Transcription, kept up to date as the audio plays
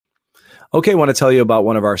Okay, I want to tell you about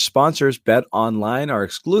one of our sponsors, Bet Online, our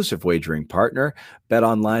exclusive wagering partner. Bet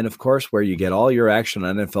Online, of course, where you get all your action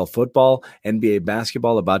on NFL football, NBA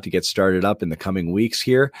basketball about to get started up in the coming weeks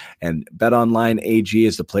here. And Bet Online AG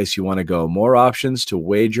is the place you want to go. More options to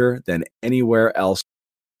wager than anywhere else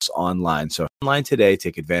online. So online today,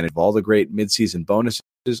 take advantage of all the great midseason bonuses,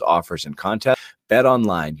 offers, and contests. Bet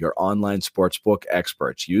Online, your online sportsbook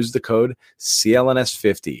experts. Use the code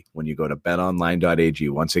CLNS50 when you go to betonline.ag.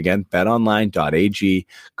 Once again, betonline.ag,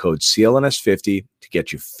 code CLNS50 to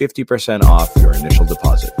get you 50% off your initial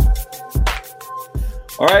deposit.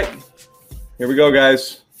 All right, here we go,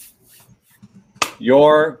 guys.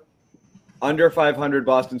 Your under 500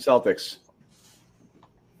 Boston Celtics.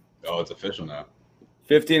 Oh, it's official now.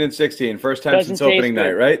 15-16, first time since opening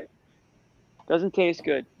night, right? Doesn't taste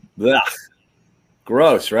good. Blech.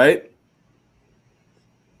 Gross, right?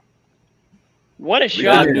 What a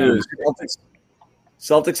shot!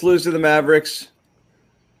 Celtics lose to the Mavericks.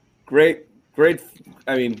 Great.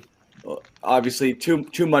 I mean, obviously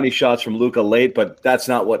two money shots from Luka late, but that's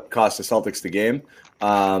not what cost the Celtics the game.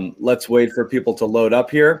 Let's wait for people to load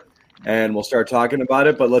up here, and we'll start talking about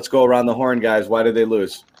it. But let's go around the horn, guys. Why did they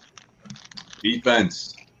lose?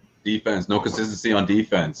 Defense, no consistency on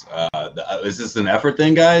defense. Is this an effort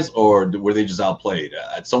thing, guys, or were they just outplayed?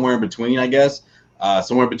 Somewhere in between, I guess.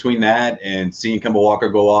 Somewhere between that and seeing Kemba Walker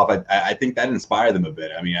go off, I think that inspired them a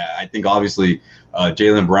bit. I mean, I think obviously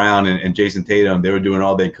Jaylen Brown and Jason Tatum, they were doing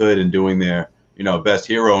all they could and doing their best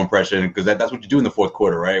hero impression, because that's what you do in the fourth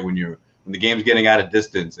quarter, right? When the game's getting out of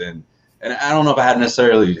distance, and I don't know if I had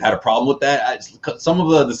necessarily had a problem with that. Some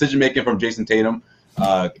of the decision making from Jason Tatum.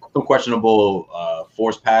 Some questionable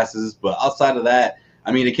forced passes, but outside of that,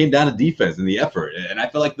 I mean, it came down to defense and the effort. And I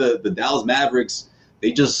feel like the Dallas Mavericks,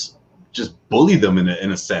 they just bullied them in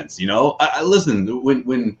a sense. I listen,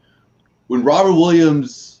 when Robert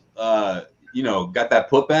Williams, got that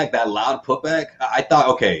putback, that loud putback, I thought,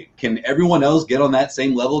 okay, can everyone else get on that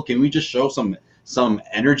same level? Can we just show some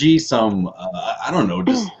energy, I don't know,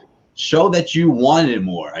 just show that you wanted it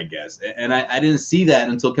more, I guess. And I didn't see that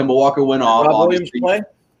until Kemba Walker went off. Rob Williams play?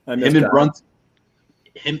 Him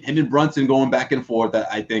and Brunson going back and forth,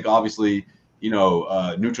 I think obviously,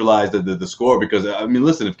 neutralized the score, because, I mean,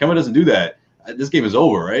 listen, if Kemba doesn't do that, this game is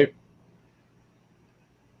over, right?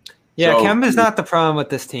 Yeah, Kemba's not the problem with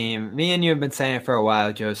this team. Me and you have been saying it for a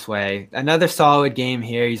while, Joe Sway. Another solid game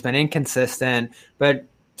here. He's been inconsistent, but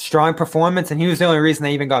strong performance, and he was the only reason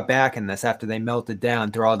they even got back in this after they melted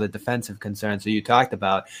down through all the defensive concerns that you talked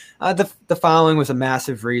about. The fouling was a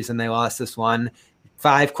massive reason they lost this one.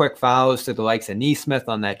 5 quick fouls to the likes of Nesmith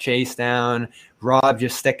on that chase down. Rob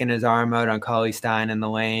just sticking his arm out on Cauley Stein in the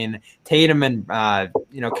lane. Tatum and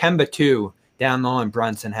Kemba too down low, and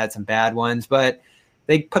Brunson had some bad ones, but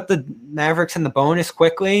they put the Mavericks in the bonus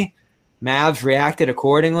quickly. Mavs reacted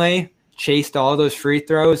accordingly. Chased all those free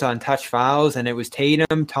throws on touch fouls, and it was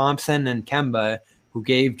Tatum, Thompson, and Kemba who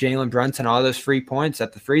gave Jalen Brunson all those free points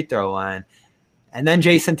at the free throw line. And then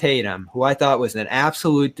Jason Tatum, who I thought was an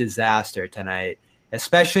absolute disaster tonight,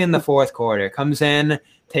 especially in the fourth quarter. Comes in,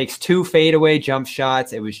 takes 2 fadeaway jump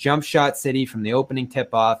shots. It was jump shot city from the opening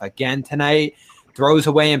tip-off again tonight. Throws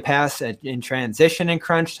away and pass in transition in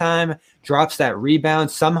crunch time. Drops that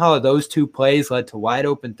rebound. Somehow those 2 plays led to wide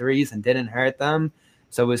open threes and didn't hurt them.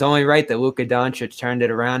 So it was only right that Luka Doncic turned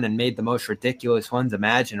it around and made the most ridiculous ones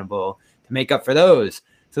imaginable to make up for those.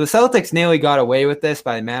 So the Celtics nearly got away with this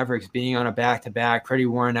by the Mavericks being on a back-to-back, pretty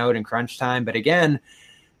worn out in crunch time. But again,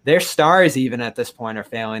 their stars even at this point are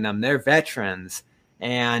failing them. They're veterans.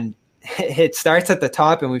 And it starts at the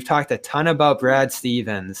top, and we've talked a ton about Brad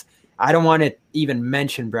Stevens. I don't want to even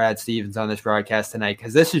mention Brad Stevens on this broadcast tonight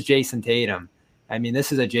because this is Jason Tatum. I mean,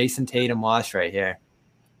 this is a Jason Tatum loss right here.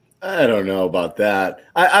 I don't know about that.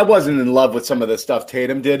 I wasn't in love with some of the stuff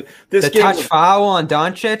Tatum did. The touch foul on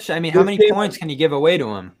Doncic? I mean, how many points can you give away to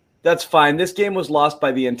him? That's fine. This game was lost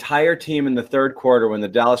by the entire team in the third quarter when the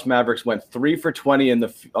Dallas Mavericks went 3 for 20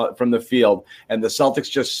 from the field, and the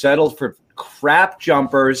Celtics just settled for crap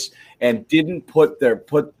jumpers and didn't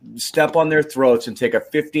step on their throats and take a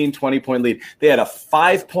 15, 20-point lead. They had a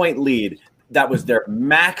 5-point lead. That was their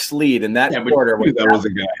max lead in that quarter. That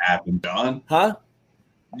wasn't going to happen, John. Huh?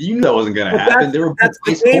 You knew that wasn't going to happen. That's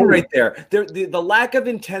the game right there. The lack of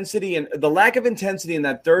intensity in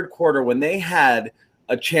that third quarter when they had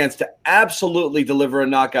a chance to absolutely deliver a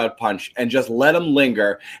knockout punch and just let them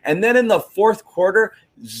linger. And then in the fourth quarter,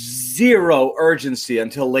 zero urgency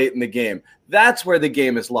until late in the game. That's where the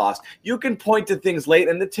game is lost. You can point to things late,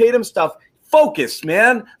 and the Tatum stuff, focus,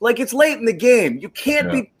 man. Like, it's late in the game. You can't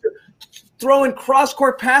be throwing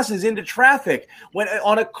cross-court passes into traffic when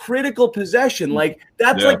on a critical possession. Like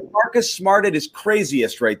that's like Marcus Smart at his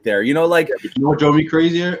craziest right there. You know, like you know what drove me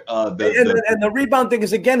crazier? And the rebound thing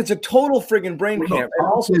is, again, it's a total friggin' brain camp. And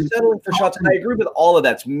also settling for shots. And I agree with all of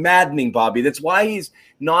that. It's maddening, Bobby. That's why he's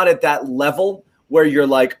not at that level where you're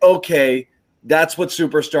like, okay, that's what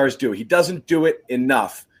superstars do. He doesn't do it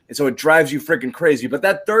enough. And so it drives you freaking crazy. But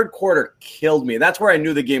that third quarter killed me. That's where I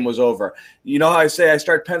knew the game was over. You know how I say I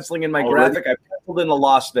start penciling in my graphic? I penciled in the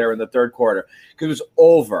loss there in the third quarter because it was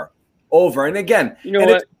over. And again, you know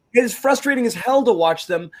what? It's frustrating as hell to watch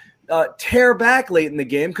them tear back late in the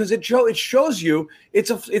game because it shows you it's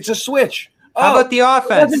a switch. How about the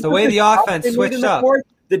offense? The way the offense switched up.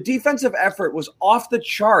 The defensive effort was off the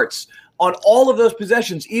charts on all of those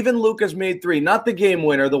possessions. Even Luka's made 3, not the game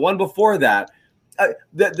winner, the one before that.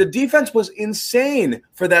 The defense was insane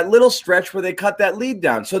for that little stretch where they cut that lead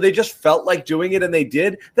down. So they just felt like doing it, and they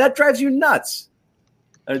did. That drives you nuts.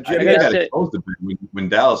 Jimmy got exposed a bit when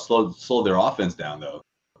Dallas slowed their offense down, though.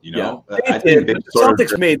 You know, I think they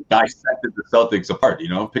Celtics dissected the Celtics apart. You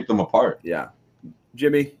know, picked them apart. Yeah,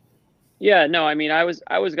 Jimmy. Yeah, no, I mean, I was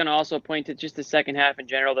going to also point to just the second half in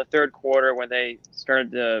general, the third quarter when they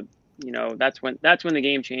started to, you know, that's when the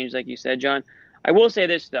game changed, like you said, John. I will say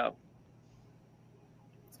this though.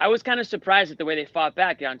 I was kind of surprised at the way they fought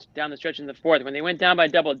back down the stretch in the fourth. When they went down by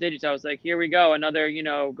double digits, I was like, here we go, another, you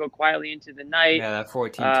know, go quietly into the night. Yeah, that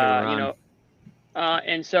 14-2 run. You know,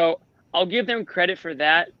 and so I'll give them credit for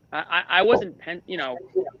that. I wasn't, you know,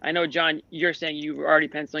 I know, John, you're saying you were already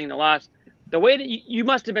penciling the loss. The way that you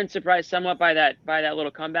must have been surprised somewhat by that little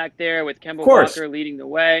comeback there with Kemba Walker leading the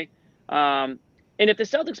way. And if the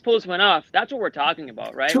Celtics pull this one off, that's what we're talking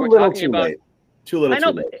about, right? Too little, too late.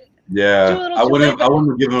 Yeah, I wouldn't have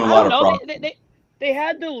given them a lot of props. They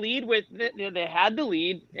had the lead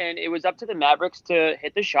and it was up to the Mavericks to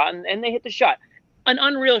hit the shot, and they hit the shot, an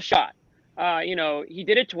unreal shot. You know, he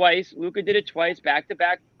did it twice. Luka did it twice,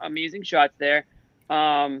 back-to-back, amazing shots there.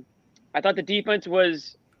 I thought the defense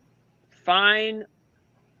was fine.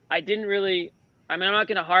 I'm not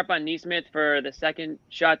going to harp on Nesmith for the second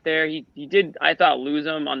shot there. He did, I thought, lose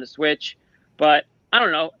him on the switch, but I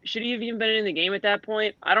don't know. Should he have even been in the game at that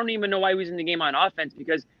point? I don't even know why he was in the game on offense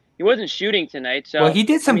because he wasn't shooting tonight. So well, he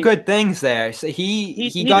did some good things there. So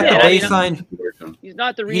he got the baseline. He's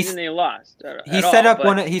not the reason they lost. He set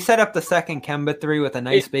up the second Kemba 3 with a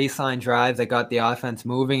nice baseline drive that got the offense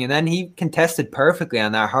moving, and then he contested perfectly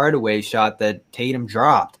on that Hardaway shot that Tatum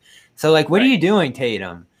dropped. So like, what are you doing,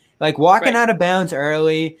 Tatum? Like walking out of bounds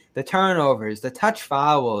early, the turnovers, the touch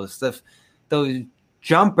fouls, those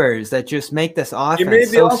jumpers that just make this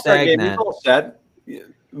offense so stagnant. All set.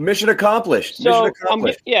 Mission accomplished. So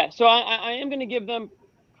I am going to give them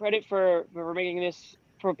credit for making this,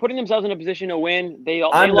 for putting themselves in a position to win. They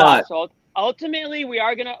lost. So ultimately, we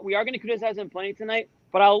are gonna criticize them plenty tonight.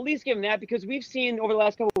 But I'll at least give them that because we've seen over the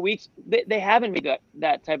last couple of weeks they haven't made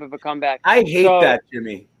that type of a comeback. I hate that,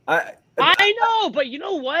 Jimmy. I know, but you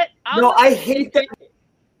know what? I hate that.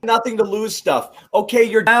 Nothing to lose stuff. Okay,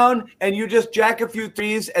 you're down and you just jack a few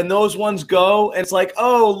threes and those ones go and it's like,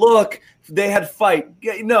 oh look, they had fight.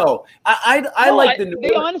 No, I like the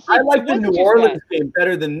New Orleans game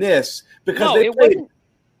better than this because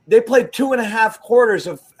they played 2.5 quarters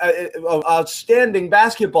of outstanding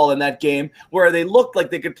basketball in that game where they looked like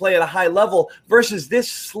they could play at a high level versus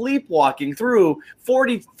this sleepwalking through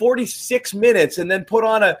 46 minutes and then put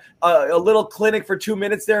on a little clinic for 2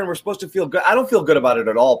 minutes there and we're supposed to feel good. I don't feel good about it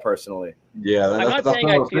at all, personally. Yeah, that's not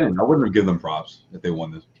what I was saying. I wouldn't have given them props if they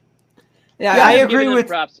won this. Yeah,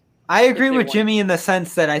 I agree with Jimmy in the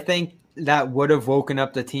sense that I think that would have woken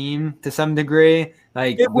up the team to some degree.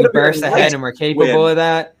 Like we burst ahead and we're capable of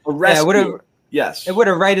that. It would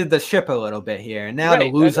have righted the ship a little bit here. And now to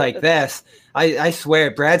lose like this, I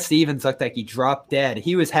swear, Brad Stevens looked like he dropped dead.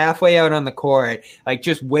 He was halfway out on the court, like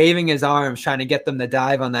just waving his arms, trying to get them to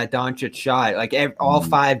dive on that Doncic shot. Like all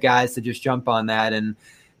 5 guys to just jump on that, and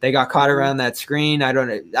they got caught around that screen. I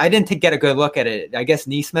didn't get a good look at it. I guess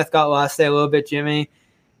Nesmith got lost there a little bit, Jimmy.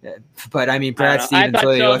 But I mean, Brad Stevens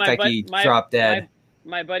really looked like he dropped dead.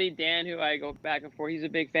 My buddy Dan, who I go back and forth, he's a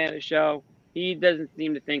big fan of the show. He doesn't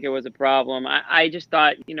seem to think it was a problem. I just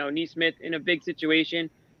thought, Nesmith in a big situation,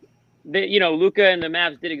 Luka and the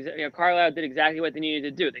Mavs Carlisle did exactly what they needed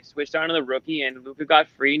to do. They switched on to the rookie, and Luka got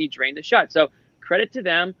free, and he drained the shot. So credit to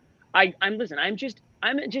them. I'm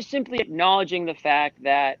just simply acknowledging the fact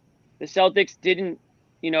that the Celtics didn't,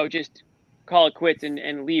 just call it quits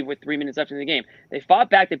and leave with 3 minutes left in the game. They fought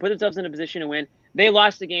back. They put themselves in a position to win. They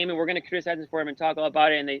lost the game, and we're going to criticize them for them and talk all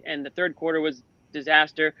about it. And the third quarter was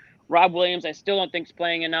disaster. Rob Williams, I still don't think is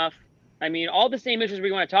playing enough. I mean, all the same issues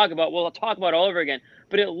we want to talk about, we'll talk about all over again.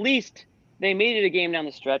 But at least they made it a game down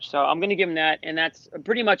the stretch. So I'm going to give them that. And that's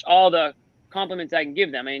pretty much all the compliments I can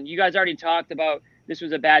give them. I mean, you guys already talked about this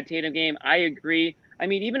was a bad Tatum game. I agree. I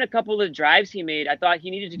mean, even a couple of the drives he made, I thought he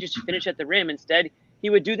needed to just finish at the rim. Instead, he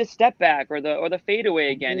would do the step back or the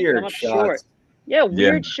fadeaway again and come up short. Yeah,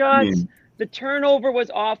 weird shots. I mean, the turnover was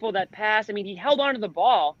awful. That pass. I mean, he held on to the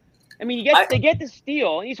ball. I mean, they get the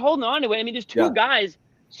steal, and he's holding on to it. I mean, there's two guys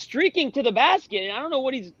streaking to the basket, and I don't know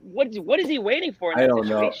what is he waiting for in that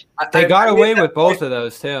situation? They got away with both of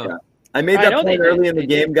those too. Yeah. I made that point early in the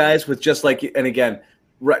game, guys, with just like, and again,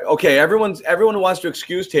 right? Okay, everyone who wants to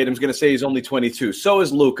excuse Tatum's going to say he's only 22. So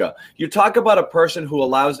is Luka. You talk about a person who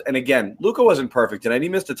allows, and again, Luka wasn't perfect tonight. He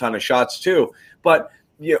missed a ton of shots too. But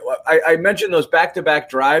I mentioned those back-to-back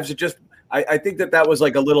drives. It just. I think that was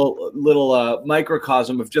like a little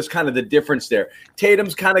microcosm of just kind of the difference there.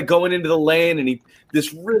 Tatum's kind of going into the lane, and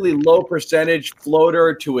this really low percentage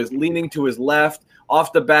floater leaning to his left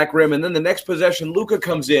off the back rim, and then the next possession, Luka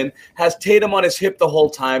comes in, has Tatum on his hip the whole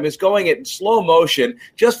time, is going in slow motion,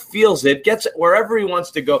 just feels it, gets it wherever he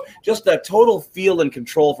wants to go, just a total feel and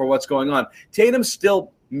control for what's going on. Tatum's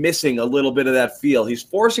still missing a little bit of that feel. He's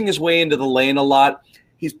forcing his way into the lane a lot.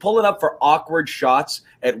 He's pulling up for awkward shots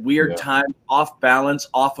at weird times, off balance,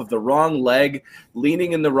 off of the wrong leg,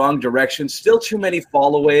 leaning in the wrong direction. Still too many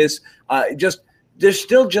followays. There's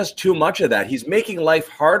still just too much of that. He's making life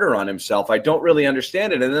harder on himself. I don't really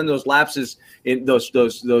understand it. And then those lapses in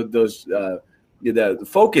the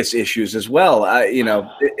focus issues as well.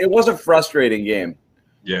 It was a frustrating game.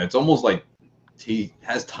 Yeah, it's almost like he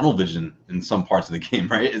has tunnel vision in some parts of the game,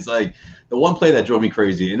 right? It's like the one play that drove me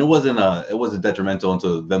crazy, and it wasn't detrimental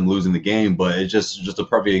into them losing the game, but it's just a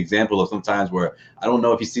perfect example of sometimes where I don't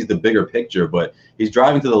know if he sees the bigger picture, but he's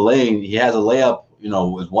driving to the lane. He has a layup,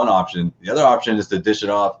 is one option. The other option is to dish it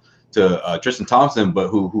off to Tristan Thompson, but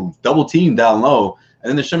who double teamed down low, and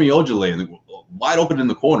then the Shemi Ojale wide open in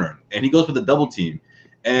the corner, and he goes for the double team,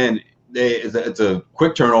 and it's a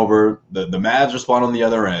quick turnover. The Mavs respond on the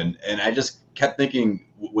other end, and I just kept thinking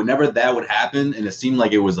whenever that would happen, and it seemed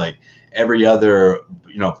like it was like every other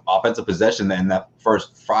offensive possession in that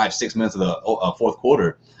first 5-6 minutes of the fourth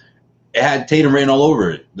quarter, it had Tatum written all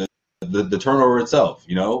over it. The turnover itself,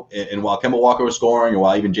 and while Kemba Walker was scoring, and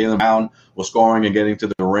while even Jaylen Brown was scoring and getting to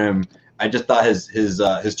the rim, I just thought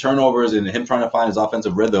his turnovers and him trying to find his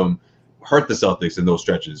offensive rhythm hurt the Celtics in those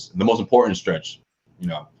stretches, the most important stretch,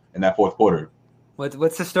 in that fourth quarter.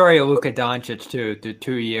 What's the story of Luka Doncic through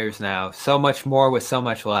 2 years now? So much more with so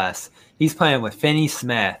much less. He's playing with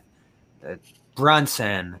Finney-Smith,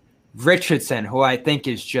 Brunson, Richardson, who I think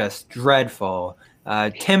is just dreadful,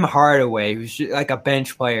 Tim Hardaway, who's like a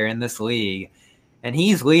bench player in this league, and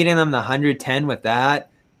he's leading them to 110 with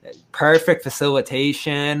that. Perfect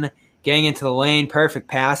facilitation, getting into the lane, perfect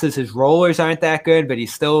passes. His rollers aren't that good, but he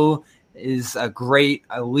still is a great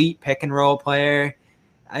elite pick and roll player.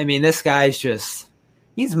 I mean, this guy's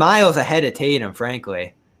he's miles ahead of Tatum,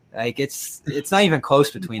 frankly. Like it's not even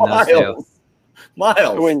close between those two.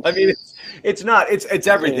 Miles. I mean, it's not. It's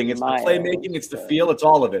everything. It's the playmaking. It's the feel. It's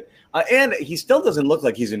all of it. And he still doesn't look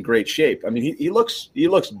like he's in great shape. I mean, he looks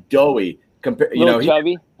doughy.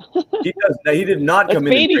 Chubby. He does. He did not come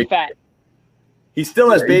in baby fat. Shape. He still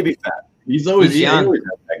has baby fat. He's always young. He always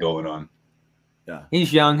has that going on. Yeah.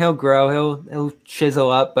 He's young. He'll grow. He'll chisel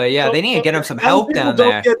up. But yeah, they need to get him some help down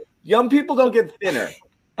there. Young people don't get thinner.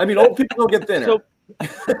 I mean, old people don't get thinner.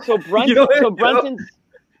 So Brunson's.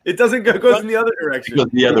 It doesn't goes in the other direction. It goes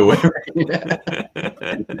the other way.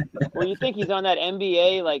 Well, you think he's on that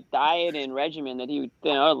NBA like diet and regimen that he would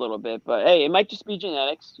thin out a little bit, but hey, it might just be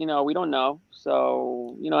genetics. We don't know.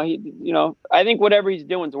 So I think whatever he's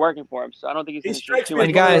doing is working for him. So I don't think he's going to too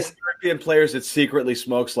much. Guys, European players that secretly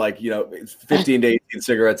smokes 15 to 18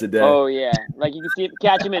 cigarettes a day. Oh yeah, like you can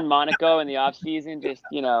catch him in Monaco in the off season, just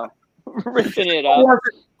ripping it up.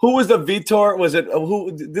 Who was the Vitor? Was it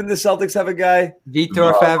who? Didn't the Celtics have a guy?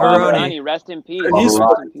 Vitor Favaroni. Rest in peace.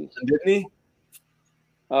 Didn't he?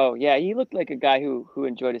 Oh yeah, he looked like a guy who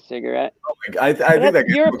enjoyed a cigarette. Oh my God. I think that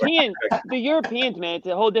European. The Europeans, man, it's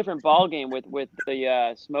a whole different ball game with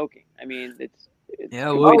the smoking. I mean, it's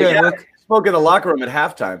look, smoke in the locker room at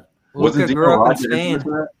halftime. Luka grew up in Spain.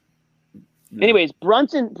 Anyways,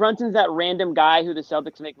 Brunson's that random guy who the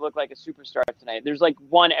Celtics make look like a superstar tonight. There's like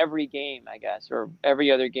one every game, I guess, or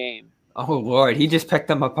every other game. Oh, Lord. He just picked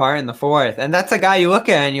them apart in the fourth. And that's a guy you look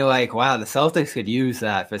at and you're like, wow, the Celtics could use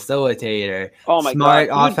that facilitator. Oh, my Smart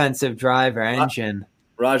God. offensive driver engine.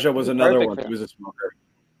 Raja was another one. He was a smoker.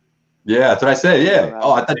 Yeah, that's what I said. Yeah.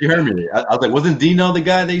 Oh, I thought you heard me. I was like, wasn't Dino the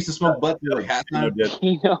guy that used to smoke butts like halftime?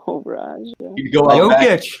 Dino, Raja. He'd go out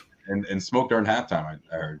back. and smoke during halftime.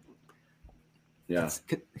 I heard. Yeah,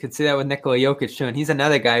 Could see that with Nikola Jokic too. And he's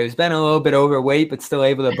another guy who's been a little bit overweight, but still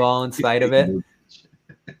able to ball in spite of it.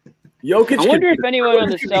 Jokic. I wonder if anyone on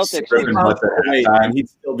the Celtics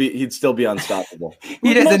he'd still be unstoppable.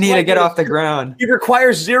 He doesn't need to get off the ground. He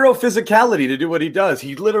requires zero physicality to do what he does.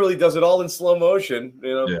 He literally does it all in slow motion.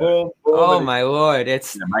 Boom, boom. Oh my lord!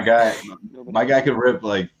 It's my guy could rip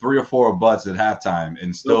like 3 or 4 butts at halftime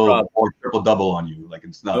and still pour triple-double on you like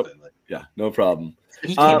it's nothing. Nope. Yeah, no problem.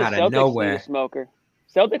 He came out of Celtics nowhere. Need a smoker.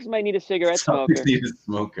 Celtics might need a cigarette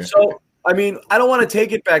smoker. So, I mean, I don't want to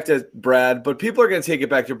take it back to Brad, but people are going to take it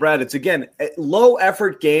back to Brad. It's, again, low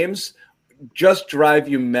effort games just drive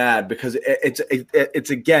you mad because it's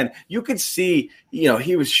again, you could see,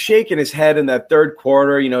 he was shaking his head in that third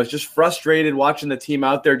quarter, was just frustrated watching the team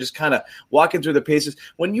out there, just kind of walking through the paces.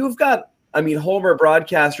 When you've got, Homer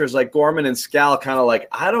broadcasters like Gorman and Scal kind of like,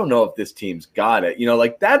 I don't know if this team's got it,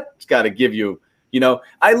 like that's got to give you,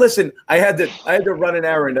 I had to run an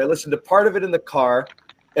errand. I listened to part of it in the car.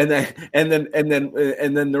 And then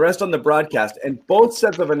the rest on the broadcast, and both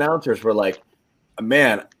sets of announcers were like,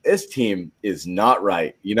 "Man, this team is not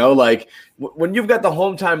right." Like when you've got the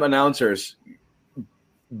home time announcers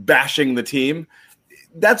bashing the team,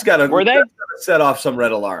 that's got to set off some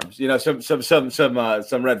red alarms.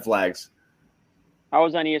 Some red flags. I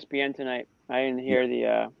was on ESPN tonight. I didn't hear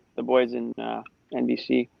the boys in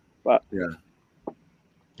NBC, but yeah,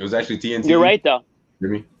 it was actually TNT. You're right, though.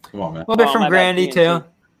 Jimmy, come on, man. A little bit from Grandy too.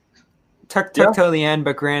 Took till the end,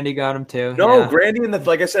 but Grandy got him too. No, Grandy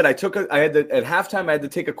like I said, at halftime I had to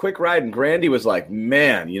take a quick ride, and Grandy was like,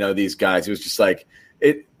 "Man, these guys." It was just like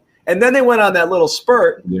it, and then they went on that little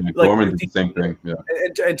spurt. Yeah, Gorman did the same thing. Yeah,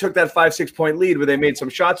 and took that 5-6 point lead where they made some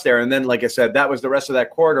shots there, and then like I said, that was the rest of that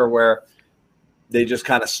quarter where they just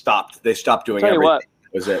kind of stopped. They stopped doing everything.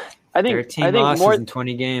 That was it. I think 13 losses in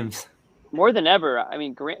 20 games. More than ever.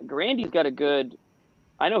 Grandy's got a good.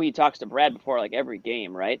 I know he talks to Brad before like every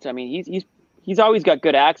game, right? So he's always got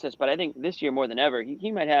good access, but I think this year more than ever,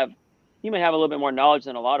 he might have a little bit more knowledge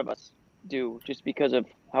than a lot of us do, just because of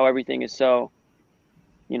how everything is so,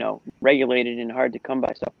 regulated and hard to come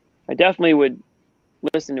by. So I definitely would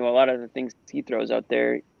listen to a lot of the things he throws out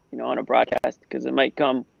there, on a broadcast, because it might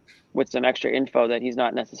come with some extra info that he's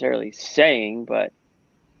not necessarily saying, but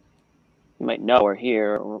you might know or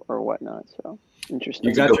hear or whatnot. So interesting.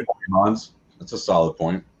 You got your That's a solid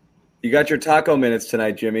point. You got your taco minutes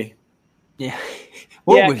tonight, Jimmy. Yeah.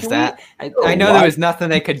 What was that? I know there was nothing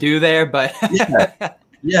they could do there, but yeah.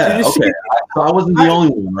 Okay. I wasn't the only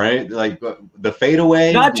one, right? Like the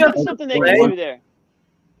fadeaway. Not just something they can do there.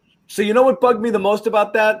 So you know what bugged me the most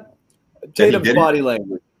about that? Tatum's body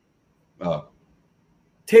language. Oh.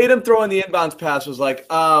 Tatum throwing the inbounds pass was like,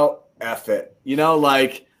 oh, F it.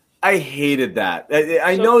 Like I hated that.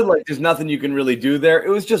 I know like there's nothing you can really do there. It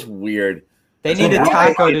was just weird. They needed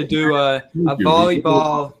Taco to do a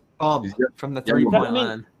volleyball bump from the 3-point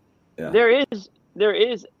line. Yeah.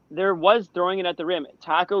 There was throwing it at the rim.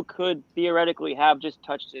 Taco could theoretically have just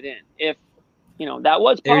touched it in if, that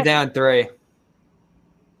was possible. They're down 3.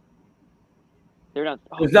 There's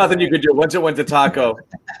nothing you could do. Once it went to Taco,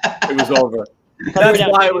 it was over. That's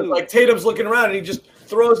why it was like Tatum's looking around and he just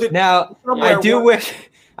throws it. Now,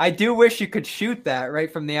 I do wish you could shoot that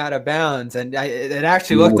right from the out of bounds, and it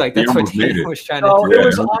actually looked like that's what he was trying to do. It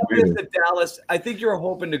was obvious that Dallas. I think you were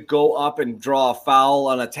hoping to go up and draw a foul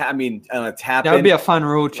on a tap. That would be a fun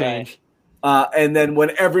rule change. And then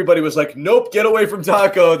when everybody was like, "Nope, get away from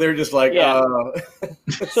Taco," they're just like,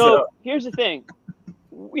 So here's the thing.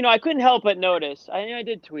 I couldn't help but notice. I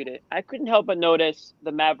did tweet it. I couldn't help but notice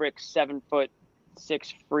the Mavericks 7'6"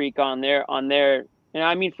 freak on their. And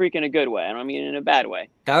I mean freak in a good way. I don't mean in a bad way.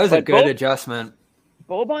 That was a good adjustment.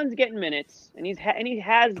 Boban's getting minutes, and he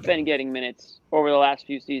has been getting minutes over the last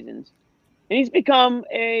few seasons, and he's become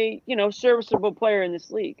a serviceable player in this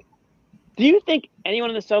league. Do you think anyone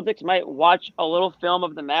in the Celtics might watch a little film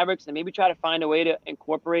of the Mavericks and maybe try to find a way to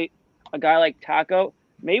incorporate a guy like Taco,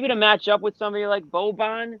 maybe to match up with somebody like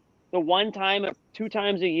Boban, the 1 time or 2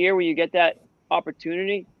 times a year where you get that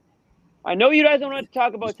opportunity? I know you guys don't want to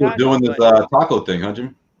talk about Taco. Doing this Taco thing, huh,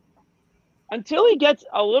 Jim? Until he gets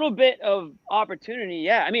a little bit of opportunity,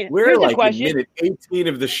 yeah. We're like in minute 18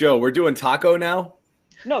 of the show. We're doing Taco now?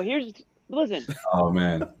 No, listen. Oh,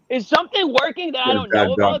 man. Is something working that I don't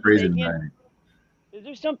know about? Is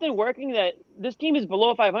there something working that this team is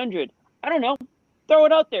below 500? I don't know. Throw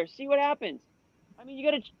it out there. See what happens. You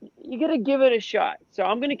gotta give it a shot. So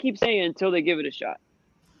I'm gonna keep saying it until they give it a shot.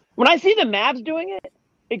 When I see the Mavs doing it,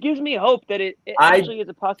 it gives me hope that it actually is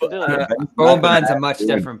a possibility. Boban's a much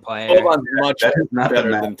different player. Boban's much better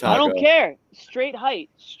the than Taco. I don't care. Straight height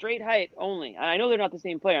only. I know they're not the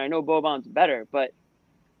same player. I know Boban's better, but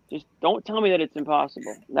just don't tell me that it's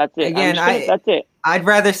impossible. That's it. Again, that's it. I'd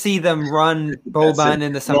rather see them run Boban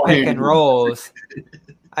into some pick and rolls.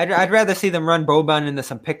 I'd rather see them run Boban into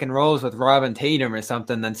some pick and rolls with Robin Tatum or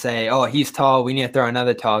something than say, oh, he's tall, we need to throw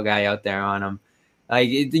another tall guy out there on him. Like,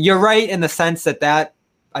 you're right in the sense that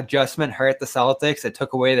adjustment hurt the Celtics. It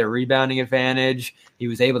took away their rebounding advantage. He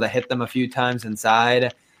was able to hit them a few times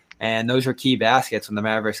inside, and those were key baskets when the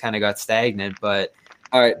Mavericks kind of got stagnant. But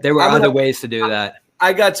all right, there were other ways to do that.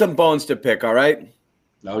 I got some bones to pick. All right.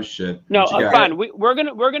 Oh shit. No, fine. We're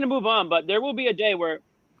gonna move on, but there will be a day where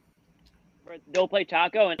they'll play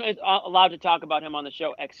Taco and it's allowed to talk about him on the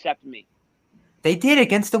show except me. They did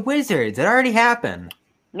against the Wizards. It already happened.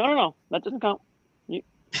 No. That doesn't count.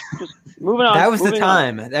 Just moving on. That was the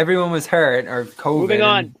time. Everyone was hurt or COVID. Moving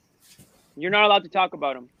on. You're not allowed to talk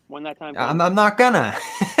about him when that time comes. I'm not gonna.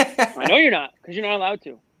 I know you're not, because you're not allowed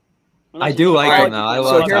to. I do like him, though. I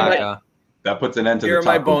love Taco. That puts an end to Here the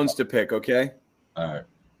are my bones to pick, okay? All right.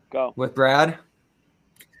 Go. With Brad?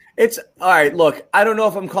 It's all right. Look, I don't know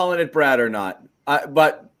if I'm calling it Brad or not,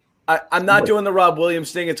 but I'm not doing the Rob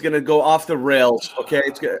Williams thing. It's going to go off the rails, okay?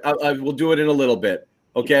 I will do it in a little bit,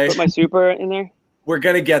 okay? Put my super in there? We're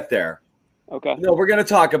going to get there. Okay. No, we're going to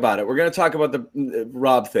talk about it. We're going to talk about the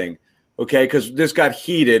Rob thing, okay? Because this got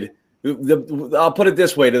heated. I'll put it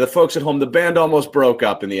this way to the folks at home: the band almost broke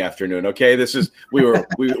up in the afternoon. Okay, we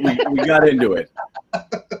got into it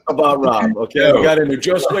about Rob. Okay, we got into it.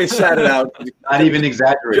 Josue sat it out. Not even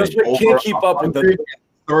exaggerating. Josue can't keep up with the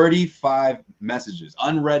 35 messages,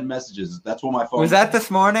 unread messages. That's what my phone. Was that this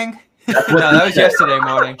morning? No, that was yesterday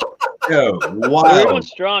morning. Yo, wow. We were going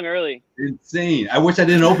strong early. Insane. I wish I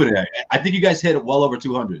didn't open it. I think you guys hit it well over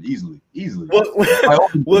 200 easily.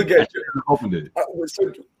 We'll get you. Opened it.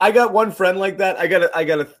 So I got one friend like that.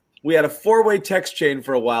 We had a 4-way text chain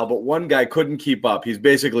for a while, but one guy couldn't keep up. He's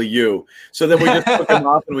basically you. So then we just took him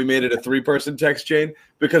off and we made it a 3-person text chain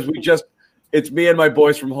because it's me and my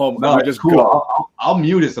boys from home. No, and we just cool. go. I'll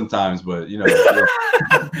mute it sometimes, but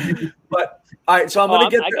But all right, so I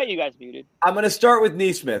got you guys muted. I'm going to start with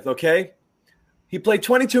Nesmith, okay? He played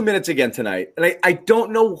 22 minutes again tonight, and I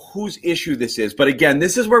don't know whose issue this is, but again,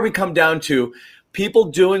 this is where we come down to people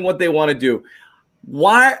doing what they want to do.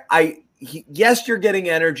 Yes, you're getting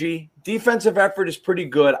energy. Defensive effort is pretty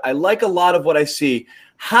good. I like a lot of what I see.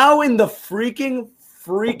 How in the freaking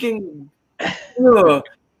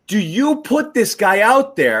do you put this guy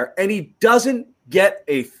out there and he doesn't get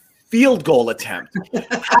a field goal attempt?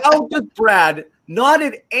 How does Brad not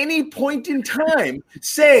at any point in time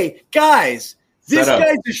say, guys, this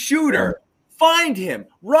guy's a shooter. Find him.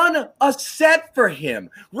 Run a set for him.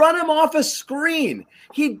 Run him off a screen.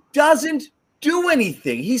 He doesn't do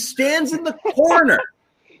anything. He stands in the corner.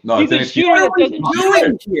 No, he's a shooter. What are we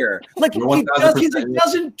doing here? Like, he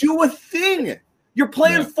doesn't do a thing. You're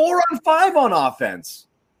playing 4-on-5 on offense.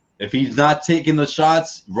 If he's not taking the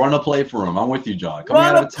shots, run a play for him. I'm with you, John.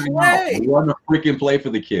 Run a freaking play for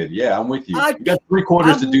the kid. Yeah, I'm with you. You got 3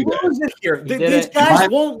 quarters to do that. Here. These guys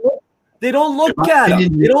won't look. They don't look at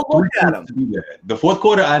him. They don't look at him. The fourth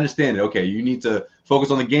quarter, I understand it. Okay, you need to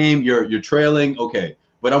focus on the game. You're trailing. Okay,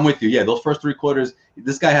 but I'm with you. Yeah, those first 3 quarters,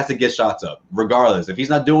 this guy has to get shots up. Regardless, if he's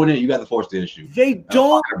not doing it, you got to force the issue. They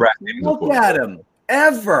don't look at him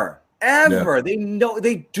ever. Yeah.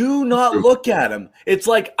 They do not look at him. It's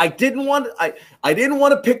like I didn't want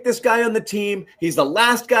to pick this guy on the team. He's the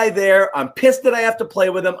last guy there. I'm pissed that I have to play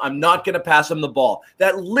with him. I'm not going to pass him the ball.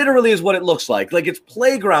 That literally is what it looks like. Like it's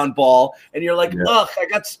playground ball, and you're like, ugh, I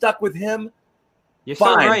got stuck with him. You're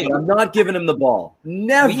fine, so right. But I'm not giving him the ball.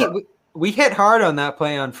 Never. We hit hard on that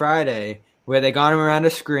play on Friday where they got him around a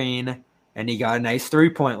screen, and he got a nice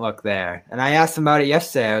 3-point look there. And I asked him about it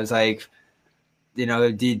yesterday. I was like, do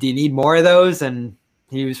you need more of those? And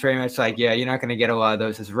he was very much like, yeah, you're not going to get a lot of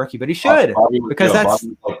those as a rookie, but he should because that's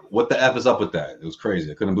what the F is up with that. It was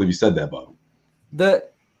crazy. I couldn't believe you said that, Bob. The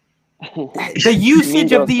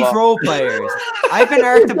usage of these role players. I've been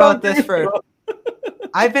irked about this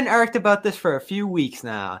for a few weeks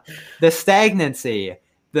now. The stagnancy,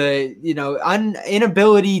 the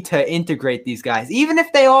inability to integrate these guys, even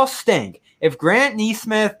if they all stink. If Grant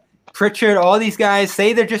Nesmith, Pritchard, all these guys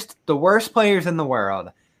say they're just the worst players in the world,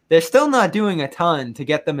 they're still not doing a ton to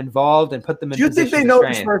get them involved and put them in position. Do you think they know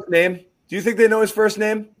his first name? Do you think they know his first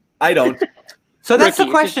name? I don't. So that's the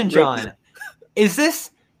question, John. Is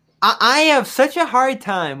this – I have such a hard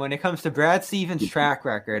time when it comes to Brad Stevens' track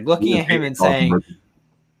record looking at him and saying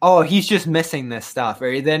oh, he's just missing this stuff,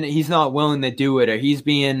 or then he's not willing to do it, or he's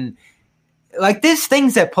being like, there's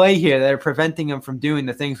things at play here that are preventing him from doing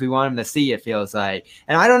the things we want him to see, it feels like.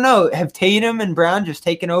 And I don't know, have Tatum and Brown just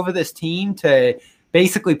taken over this team to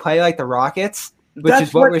basically play like the Rockets, which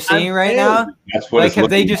is what we're seeing right now? That's what like, have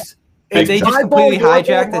they just completely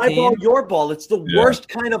hijacked the team? My ball, your ball. It's the worst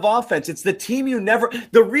kind of offense. It's the team you never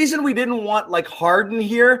 – the reason we didn't want, like, Harden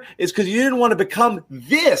here is because you didn't want to become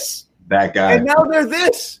this. That guy. And now they're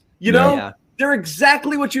this, you know? Yeah. They're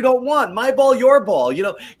exactly what you don't want. My ball, your ball. You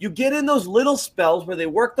know, you get in those little spells where they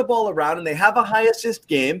work the ball around and they have a high assist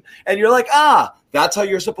game, and you're like, that's how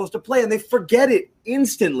you're supposed to play. And they forget it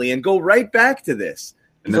instantly and go right back to this.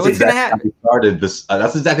 And that's exactly how they started this.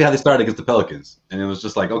 That's exactly how they started against the Pelicans. And it was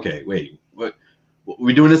just like, okay, wait, what?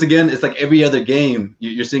 We doing this again? It's like every other game,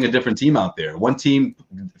 you're seeing a different team out there. One team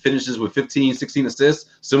finishes with 15, 16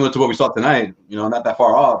 assists, similar to what we saw tonight, not that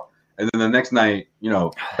far off. And then the next night,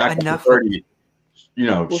 back to 30.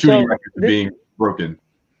 Shooting records being broken.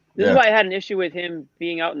 This is why I had an issue with him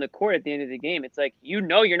being out in the court at the end of the game. It's like, you're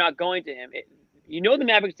not going to him. The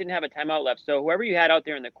Mavericks didn't have a timeout left, so whoever you had out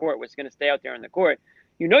there in the court was going to stay out there in the court.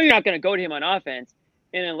 You're not going to go to him on offense,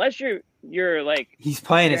 and unless you're like, he's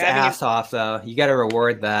playing his ass off, though. You got to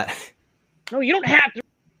reward that. No, you don't have to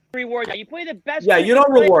reward that. You play the best. Yeah, you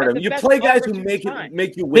don't reward him. You play guys who make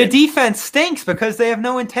you win. Their defense stinks because they have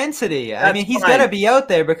no intensity. I mean, he's got to be out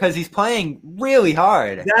there because he's playing really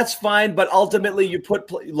hard. That's fine, but ultimately you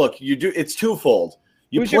it's twofold.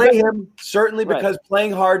 You play him certainly because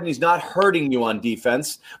playing hard and he's not hurting you on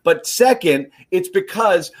defense. But second, it's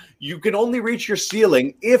because you can only reach your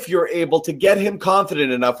ceiling if you're able to get him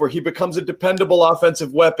confident enough where he becomes a dependable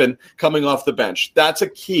offensive weapon coming off the bench. That's a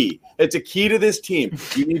key. It's a key to this team.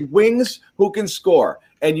 You need wings who can score,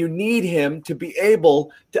 and you need him to be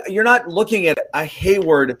able to – you're not looking at a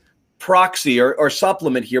Hayward proxy or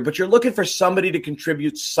supplement here, but you're looking for somebody to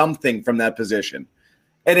contribute something from that position,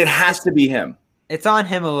 and it has to be him. It's on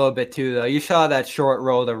him a little bit too, though. You saw that short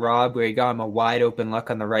roll to Rob where he got him a wide open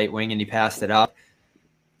look on the right wing and he passed it up.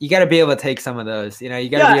 You got to be able to take some of those. You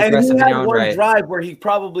got to be aggressive in your own right. And he had one drive where he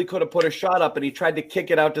probably could have put a shot up and he tried to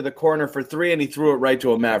kick it out to the corner for three and he threw it right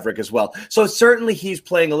to a Maverick as well. So certainly he's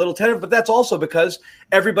playing a little tentative, but that's also because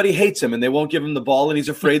everybody hates him and they won't give him the ball and he's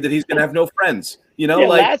afraid that he's going to have no friends.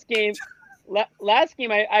 Last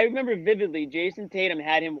game, I remember vividly, Jason Tatum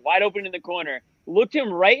had him wide open in the corner. Looked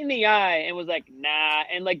him right in the eye and was like, nah,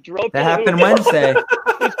 and like drove. That happened Wednesday.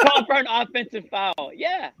 It's called for an offensive foul.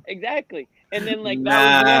 Yeah, exactly. And then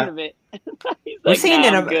that was the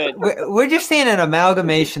end of it. We're just seeing an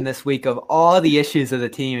amalgamation this week of all the issues of the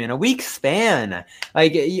team in a week span.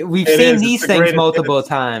 Like we've seen these things multiple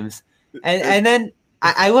times, and then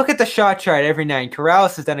I look at the shot chart every night. And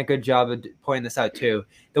Corrales has done a good job of pointing this out too.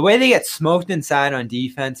 The way they get smoked inside on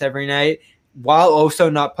defense every night, while also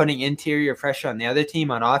not putting interior pressure on the other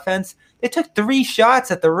team on offense, they took 3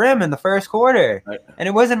 shots at the rim in the first quarter, and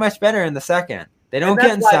it wasn't much better in the second. They don't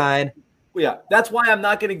get inside. That's why I'm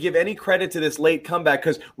not going to give any credit to this late comeback,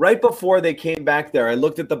 because right before they came back there, I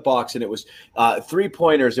looked at the box, and it was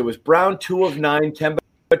 3-pointers. It was Brown 2 of 9, Kemba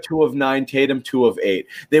 2 of 9, Tatum 2 of 8.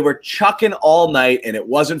 They were chucking all night, and it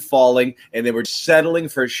wasn't falling, and they were settling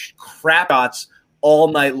for crap shots all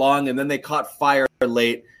night long, and then they caught fire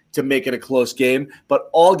late to make it a close game. But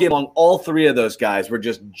all game long, all 3 of those guys were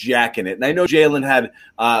just jacking it. And I know Jalen had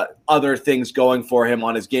other things going for him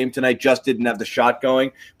on his game tonight, just didn't have the shot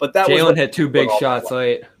going. But that Jalen had 2 big shots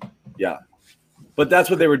late. Yeah. But that's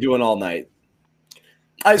what they were doing all night.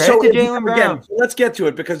 Again, let's get to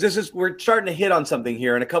it, because we're starting to hit on something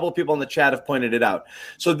here, and a couple of people in the chat have pointed it out.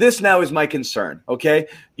 So this now is my concern, okay?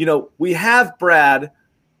 We have Brad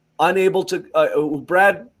unable to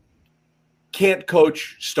Brad can't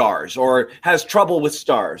coach stars or has trouble with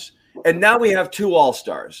stars. And now we have 2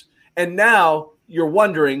 all-stars. And now you're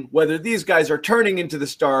wondering whether these guys are turning into the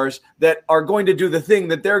stars that are going to do the thing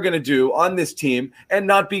that they're going to do on this team and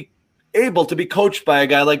not be able to be coached by a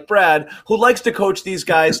guy like Brad, who likes to coach these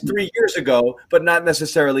guys 3 years ago, but not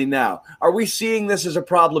necessarily now. Are we seeing this as a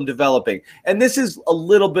problem developing? And this is a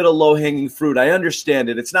little bit of low-hanging fruit. I understand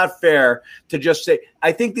it. It's not fair to just say,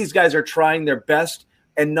 I think these guys are trying their best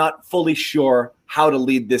and not fully sure how to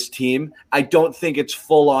lead this team. I don't think it's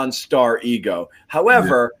full-on star ego.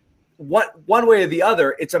 However, one way or the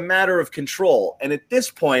other, it's a matter of control. And at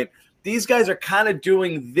this point, these guys are kind of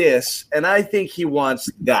doing this, and I think he wants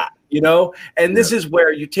that, And this is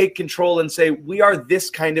where you take control and say, we are this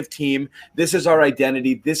kind of team. This is our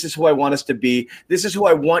identity. This is who I want us to be. This is who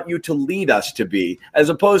I want you to lead us to be, as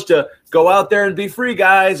opposed to go out there and be free,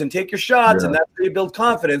 guys, and take your shots, and that's how you build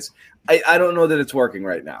confidence. I don't know that it's working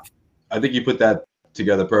right now. I think you put that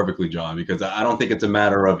together perfectly, John, because I don't think it's a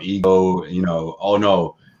matter of ego, oh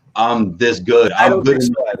no, I'm this good. I'm good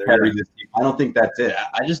enough to carry this team. I don't think that's it.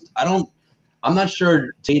 I'm not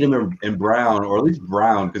sure Tatum and Brown, or at least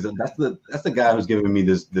Brown, because that's the guy who's giving me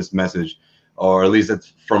this message, or at least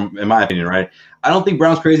that's in my opinion, right? I don't think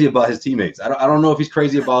Brown's crazy about his teammates. I don't know if he's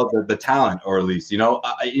crazy about the talent, or at least, you know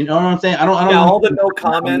what I'm saying? I don't all the no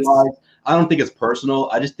comments. I don't think it's personal.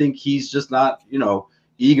 I just think he's just not,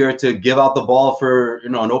 eager to give out the ball for,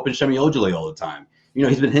 an open Shemi Ojale all the time.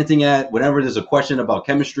 He's been hinting at whenever there's a question about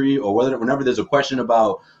chemistry, or whenever there's a question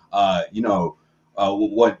about, what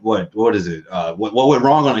is it? What went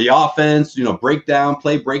wrong on the offense?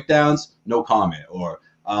 Play breakdowns, no comment. Or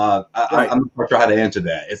I'm not sure how to answer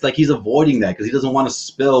that. It's like he's avoiding that because he doesn't want to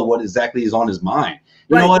spill what exactly is on his mind.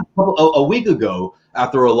 You know what? A week ago,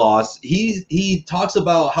 after a loss, he talks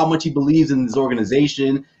about how much he believes in his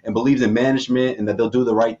organization and believes in management and that they'll do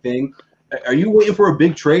the right thing. Are you waiting for a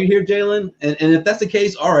big trade here, Jalen? And if that's the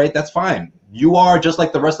case, all right, that's fine. You are just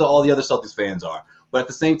like the rest of all the other Celtics fans are. But at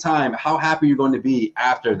the same time, how happy are you going to be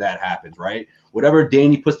after that happens, right? Whatever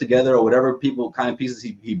Danny puts together or whatever pieces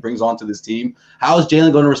he brings onto this team, how is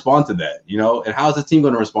Jalen going to respond to that, And how is the team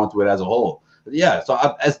going to respond to it as a whole? But yeah,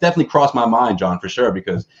 so it's definitely crossed my mind, John, for sure,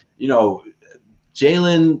 because,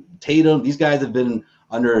 Jalen, Tatum, these guys have been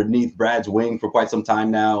underneath Brad's wing for quite some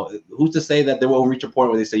time now. Who's to say that they won't reach a point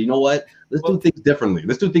where they say, you know what, let's do things differently.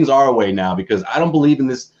 Let's do things our way now, because I don't believe in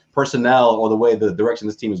this personnel or the direction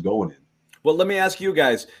this team is going in. Well, let me ask you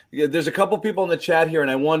guys. There's a couple people in the chat here,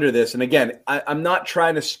 and I wonder this. And again, I'm not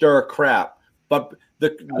trying to stir crap, but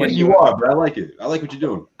you are, but I like it. I like what you're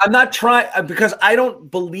doing. I'm not trying, because I don't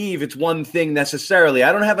believe it's one thing necessarily.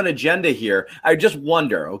 I don't have an agenda here. I just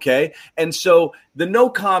wonder, okay? And so the no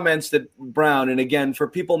comments that Brown, and again, for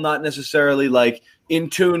people not necessarily like in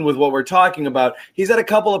tune with what we're talking about, he's had a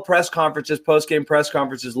couple of press conferences, post-game press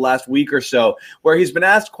conferences last week or so, where he's been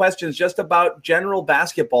asked questions just about general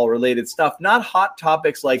basketball-related stuff, not hot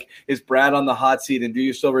topics like, is Brad on the hot seat and do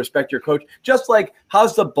you still respect your coach? Just like,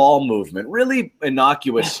 how's the ball movement? Really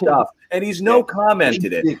innocuous stuff. And he's no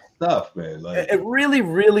commented it. Stuff, man. It really,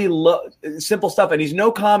 really simple stuff. And he's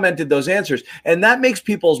no commented those answers. And that makes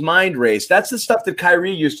people's mind race. That's the stuff that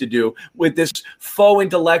Kyrie used to do with this faux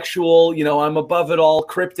intellectual, I'm above it all,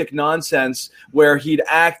 cryptic nonsense where he'd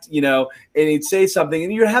act, and he'd say something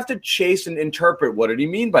and you'd have to chase and interpret. What did he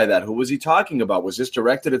mean by that? Who was he talking about? Was this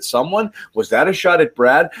directed at someone? Was that a shot at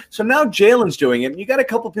Brad? So now Jalen's doing it. And you got a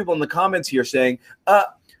couple people in the comments here saying,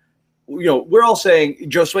 we're all saying,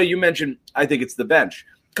 Josue, you mentioned, I think it's the bench.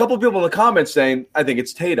 A couple of people in the comments saying, I think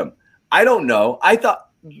it's Tatum. I don't know. I thought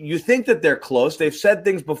you think that they're close. They've said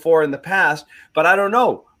things before in the past, but I don't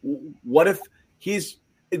know. What if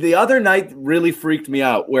the other night really freaked me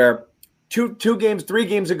out where 3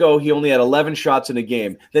 games ago, he only had 11 shots in a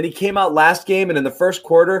game. Then he came out last game and in the first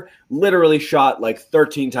quarter, literally shot like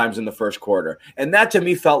 13 times in the first quarter. And that to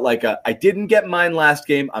me felt like I didn't get mine last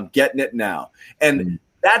game. I'm getting it now. And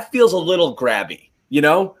that feels a little grabby,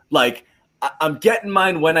 like I'm getting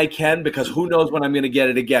mine when I can because who knows when I'm going to get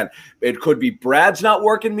it again. It could be Brad's not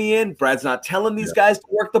working me in. Brad's not telling these guys to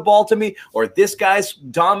work the ball to me, or this guy's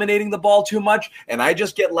dominating the ball too much and I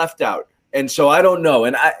just get left out. And so I don't know.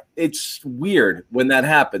 And it's weird when that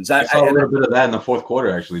happens. I saw a little bit of that in the fourth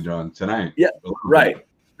quarter, actually, John, tonight. Yeah, right.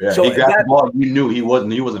 Yeah, so he got the ball. You knew he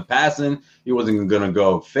wasn't passing. He wasn't going to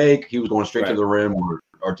go fake. He was going straight to the rim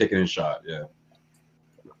or taking his shot. Yeah.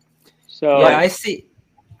 So I see.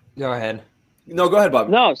 Go ahead. No, go ahead, Bob.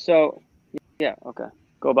 No, so yeah, okay.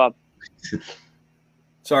 Go, Bob.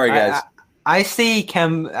 Sorry, guys. I see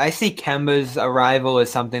Kemba's arrival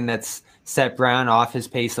as something that's set Brown off his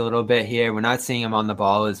pace a little bit here. We're not seeing him on the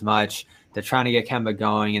ball as much. They're trying to get Kemba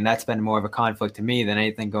going, and that's been more of a conflict to me than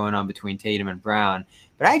anything going on between Tatum and Brown.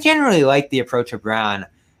 But I generally like the approach of Brown.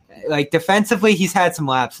 Like defensively, he's had some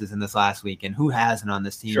lapses in this last week, and who hasn't on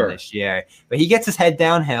this team this year? But he gets his head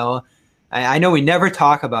downhill. I know we never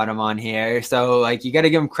talk about him on here, so like you got to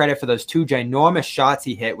give him credit for those 2 ginormous shots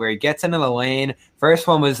he hit where he gets into the lane. First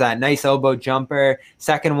one was that nice elbow jumper.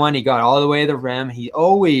 Second one, he got all the way to the rim. He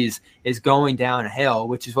always is going downhill,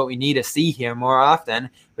 which is what we need to see here more often,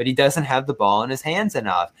 but he doesn't have the ball in his hands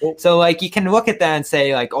enough. So like you can look at that and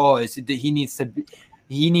say like, he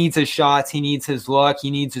needs his shots, he needs his look,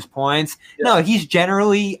 he needs his points. Yeah. No, he's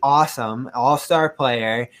generally awesome, all-star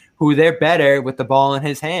player who they're better with the ball in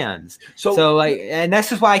his hands. So like, and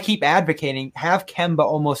this is why I keep advocating, have Kemba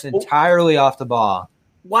almost entirely off the ball.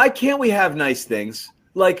 Why can't we have nice things?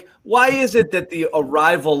 Like, why is it that the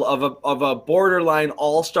arrival of a borderline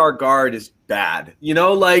all-star guard is bad?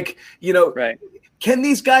 Right. can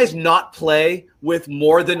these guys not play with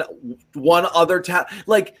more than one other talent?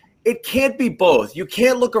 Like, it can't be both. You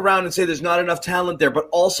can't look around and say there's not enough talent there, but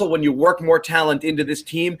also when you work more talent into this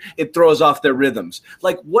team, it throws off their rhythms.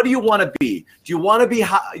 Like, what do you want to be? Do you want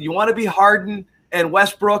to be Harden and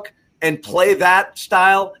Westbrook and play that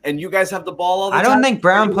style, and you guys have the ball all the time? I don't think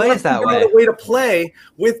Brown plays that way. A way to play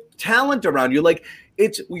with talent around you. Like,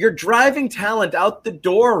 you're driving talent out the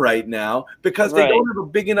door right now because they don't have a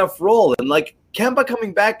big enough role. And like, Kemba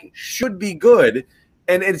coming back should be good.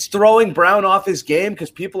 And it's throwing Brown off his game because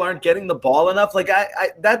people aren't getting the ball enough. Like,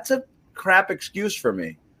 that's a crap excuse for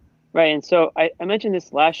me. Right. And so I mentioned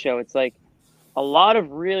this last show. It's like a lot of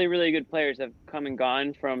really, really good players have come and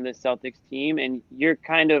gone from this Celtics team. And you're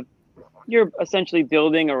essentially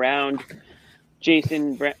building around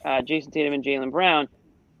Jason Tatum and Jaylen Brown.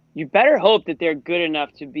 You better hope that they're good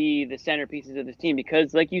enough to be the centerpieces of this team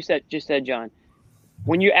because, like you just said, John,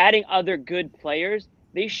 when you're adding other good players,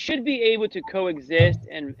 they should be able to coexist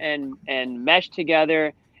and mesh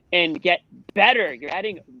together and get better. You're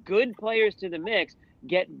adding good players to the mix,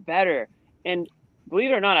 get better. And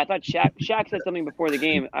believe it or not, I thought Shaq said something before the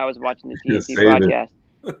game. I was watching the TNT broadcast.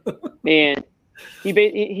 And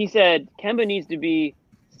he said Kemba needs to be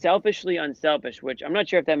selfishly unselfish, which I'm not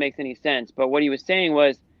sure if that makes any sense. But what he was saying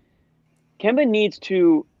was Kemba needs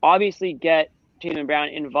to obviously get Jaylen Brown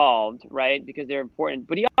involved, right? Because they're important.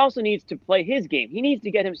 But he also needs to play his game. He needs to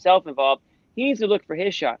get himself involved. He needs to look for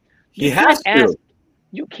his shot. He has to.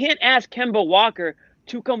 You can't ask Kemba Walker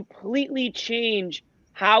to completely change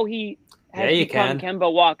how he has become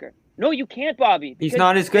Kemba Walker. No, you can't, Bobby. He's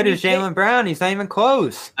not as good as Jaylen Brown. He's not even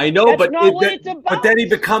close. I know, but then he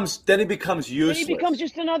becomes useless. Then he becomes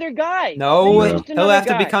just another guy. No, he'll have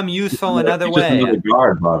to become useful another way. Just another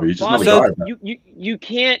guard, Bobby. He's just another guard.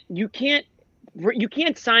 You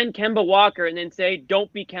can't sign Kemba Walker and then say,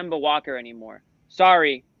 don't be Kemba Walker anymore.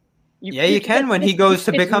 Sorry. You can when he goes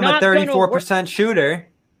to become a 34% shooter.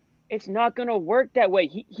 It's not going to work that way.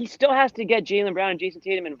 He still has to get Jaylen Brown and Jason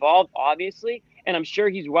Tatum involved, obviously, and I'm sure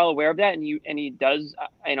he's well aware of that, and he does.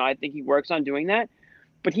 I think he works on doing that,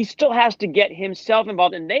 but he still has to get himself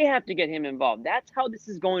involved, and they have to get him involved. That's how this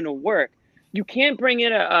is going to work. You can't bring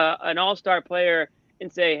in an all-star player and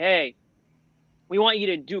say, hey, we want you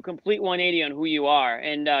to do a complete 180 on who you are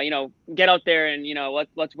and, get out there and,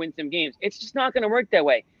 let's win some games. It's just not going to work that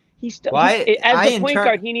way. As the point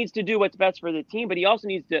guard, he needs to do what's best for the team, but he also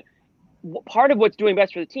needs to – part of what's doing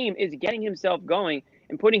best for the team is getting himself going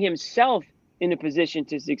and putting himself in a position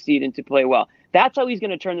to succeed and to play well. That's how he's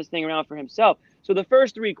going to turn this thing around for himself. So the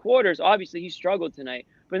first three quarters, obviously, he struggled tonight.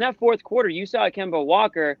 But in that fourth quarter, you saw Kemba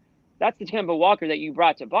Walker. That's the Kemba Walker that you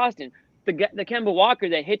brought to Boston. The Kemba Walker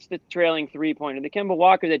that hits the trailing three-pointer, the Kemba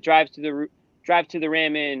Walker that drives to the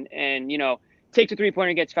rim and takes a three-pointer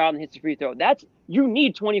and gets fouled and hits the free throw. You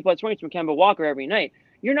need 20-plus points from Kemba Walker every night.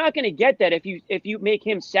 You're not going to get that if you make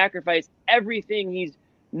him sacrifice everything he's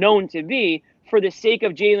known to be for the sake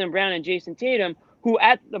of Jaylen Brown and Jason Tatum, who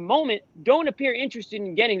at the moment don't appear interested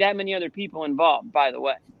in getting that many other people involved, by the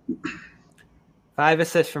way. 5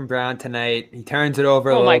 assists from Brown tonight. He turns it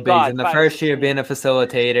over a little bit. He's in the first year being a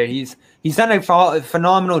facilitator. He's done a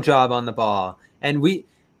phenomenal job on the ball. And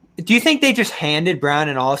do you think they just handed Brown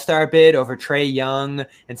an all-star bid over Trae Young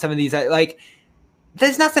and some of these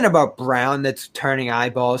there's nothing about Brown that's turning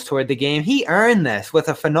eyeballs toward the game. He earned this with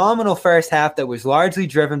a phenomenal first half that was largely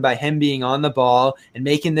driven by him being on the ball and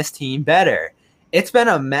making this team better. It's been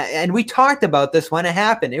and we talked about this when it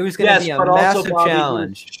happened. It was going to be a massive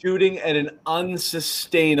challenge. Shooting at an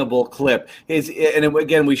unsustainable clip. And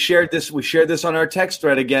again, we shared this on our text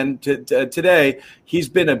thread again today. He's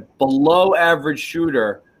been a below average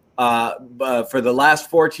shooter for the last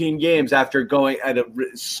 14 games after going at a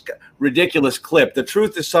ridiculous clip. The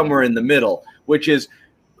truth is somewhere in the middle, which is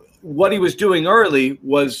what he was doing early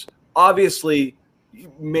was obviously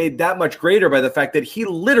made that much greater by the fact that he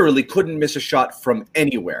literally couldn't miss a shot from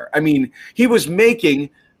anywhere. I mean, he was making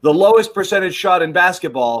the lowest percentage shot in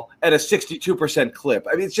basketball at a 62% clip.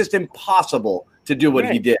 I mean, it's just impossible to do what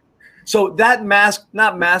he did. So that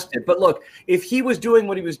not masked it. But look, if he was doing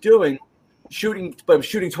what he was doing, shooting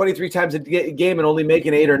 23 times a game and only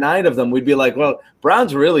making 8 or 9 of them, we'd be like, well,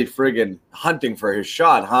 Brown's really friggin' hunting for his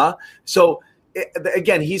shot, huh? So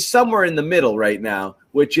again, he's somewhere in the middle right now,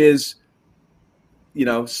 which is,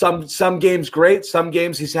 some games great, some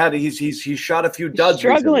games he's shot a few duds. He's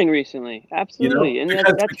struggling recently, absolutely, and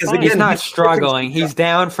that's fine. He's not struggling. He's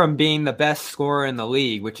down from being the best scorer in the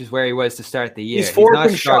league, which is where he was to start the year. He's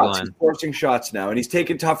forcing shots. He's forcing shots now, and he's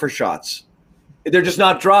taking tougher shots. They're just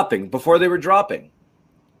not dropping. Before they were dropping.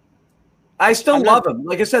 I still love him.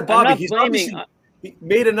 Like I said, Bobby, he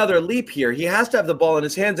made another leap here. He has to have the ball in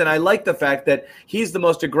his hands, and I like the fact that he's the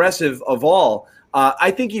most aggressive of all.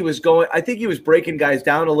 I think he was breaking guys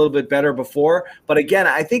down a little bit better before, but again,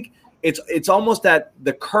 I think it's almost that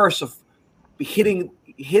the curse of hitting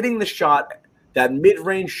the shot, that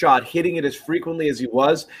mid-range shot, hitting it as frequently as he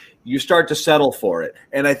was. You start to settle for it,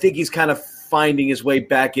 and I think he's kind of finding his way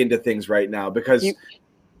back into things right now because,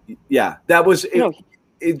 that was it.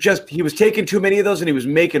 He was taking too many of those, and he was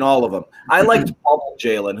making all of them. I liked Paul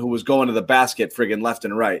Jalen, who was going to the basket friggin' left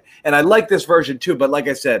and right, and I like this version too. But like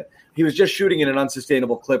I said, he was just shooting in an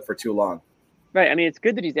unsustainable clip for too long. Right. I mean, it's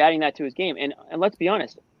good that he's adding that to his game, and let's be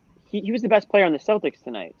honest, he was the best player on the Celtics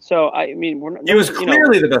tonight. So I mean, he was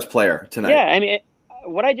clearly the best player tonight. Yeah, I mean.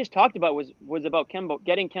 What I just talked about was about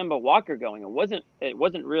getting Kemba Walker going. It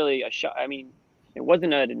wasn't really a shot. I mean, it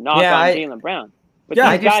wasn't a knock on Jaylen Brown. But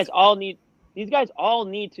these guys all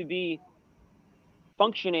need to be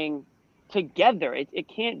functioning together. It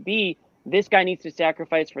can't be this guy needs to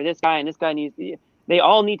sacrifice for this guy and this guy needs. They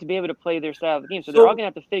all need to be able to play their style of the game. So they're all going to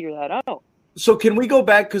have to figure that out. So can we go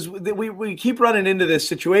back, because we keep running into this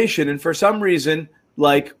situation, and for some reason,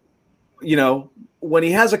 like, when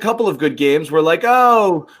he has a couple of good games, we're like,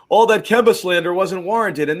 oh, all that Kemba slander wasn't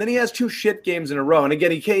warranted. And then he has 2 shit games in a row. And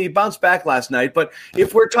again, he bounced back last night. But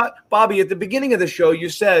if we're Bobby, at the beginning of the show, you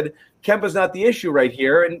said Kemba's not the issue right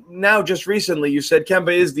here. And now just recently you said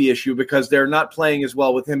Kemba is the issue because they're not playing as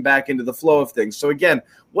well with him back into the flow of things. So again,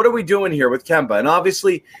 what are we doing here with Kemba? And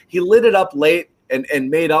obviously he lit it up late and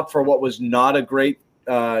made up for what was not a great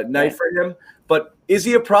night for him. But is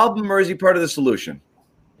he a problem or is he part of the solution?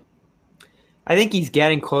 I think he's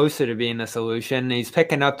getting closer to being the solution. He's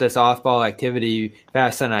picking up this off-ball activity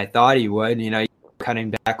faster than I thought he would.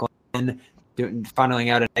 Cutting back in,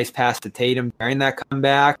 funneling out a nice pass to Tatum during that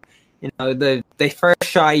comeback. The first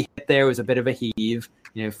shot he hit there was a bit of a heave.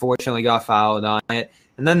 Fortunately got fouled on it.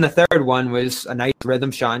 And then the third one was a nice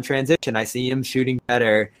rhythm shot in transition. I see him shooting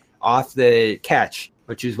better off the catch,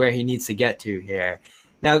 which is where he needs to get to here.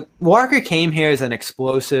 Now, Walker came here as an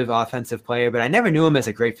explosive offensive player, but I never knew him as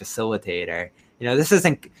a great facilitator. This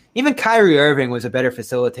isn't – even Kyrie Irving was a better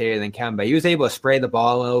facilitator than Kemba. He was able to spray the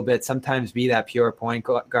ball a little bit, sometimes be that pure point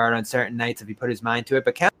guard on certain nights if he put his mind to it.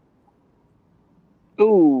 But Kemba –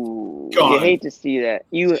 Ooh, you hate to see that.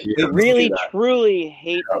 You really, truly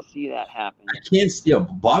hate to see that happen. I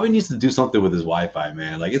can't – Bobby needs to do something with his Wi-Fi,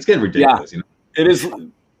 man. Like, it's getting ridiculous, It is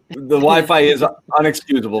 – the Wi-Fi is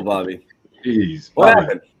unexcusable, Bobby. Jeez, what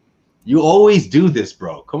happened? You always do this,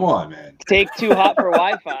 bro. Come on, man. Take too hot for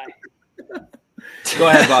Wi-Fi. Go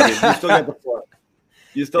ahead, Bobby. You still got the floor.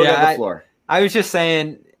 Got the floor. I was just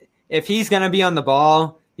saying, if he's going to be on the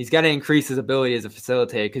ball, he's got to increase his ability as a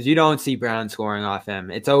facilitator because you don't see Brown scoring off him.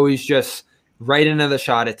 It's always just right into the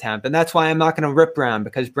shot attempt. And that's why I'm not going to rip Brown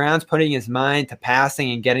because Brown's putting his mind to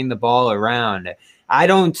passing and getting the ball around. I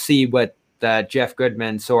don't see what that Jeff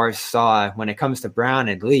Goodman source saw when it comes to Brown,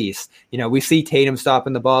 at least. We see Tatum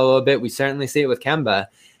stopping the ball a little bit. We certainly see it with Kemba.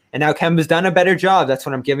 And now Kemba's done a better job. That's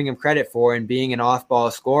what I'm giving him credit for, in being an off-ball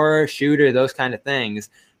scorer, shooter, those kind of things.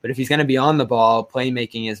 But if he's going to be on the ball,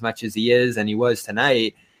 playmaking as much as he is and he was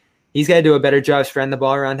tonight, he's got to do a better job spreading the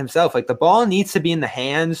ball around himself. Like, the ball needs to be in the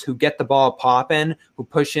hands who get the ball popping, who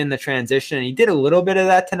push in the transition. And he did a little bit of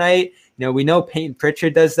that tonight. We know Peyton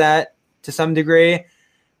Pritchard does that to some degree.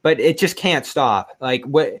 But it just can't stop. Like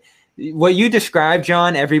what you described,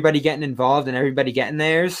 John, everybody getting involved and everybody getting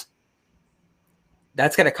theirs,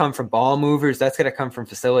 that's got to come from ball movers. That's got to come from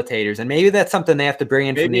facilitators. And maybe that's something they have to bring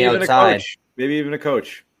in from the outside. Maybe even a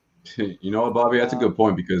coach. You know what, Bobby? That's a good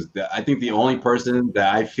point because I think the only person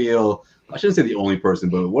that I feel – I shouldn't say the only person,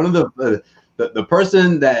 but one of the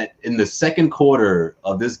person that in the second quarter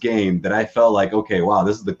of this game that I felt like, okay, wow,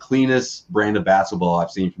 this is the cleanest brand of basketball I've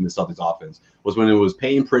seen from the Celtics offense was when it was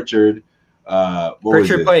Peyton Pritchard.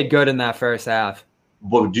 Pritchard played good in that first half.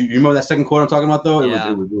 Well, do you remember that second quarter I'm talking about, though?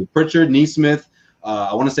 Yeah. It was Pritchard, Nesmith,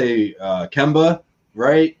 I want to say Kemba,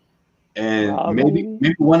 right? And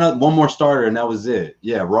maybe one more starter, and that was it.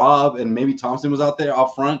 Yeah, Rob and maybe Thompson was out there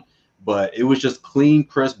out front. But it was just clean,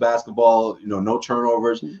 crisp basketball, no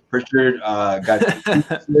turnovers. Pritchard got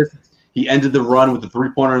he ended the run with the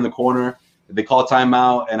 3-pointer in the corner. They called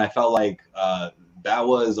timeout, and I felt like that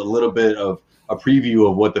was a little bit of a preview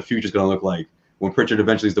of what the future is going to look like when Pritchard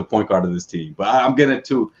eventually is the point guard of this team. But I'm getting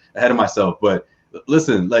too ahead of myself. But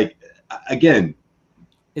listen, like, again.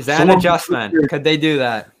 Is that an adjustment? Could they do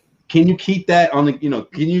that? Can you keep that on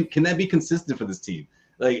the, can that be consistent for this team?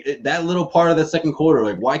 Like, that little part of the second quarter,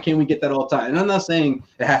 like, why can't we get that all the time? And I'm not saying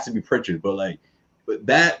it has to be Pritchard, but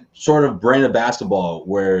that sort of brand of basketball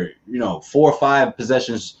where, 4 or 5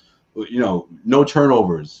 possessions no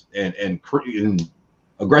turnovers and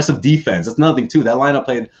aggressive defense. That's nothing too. That lineup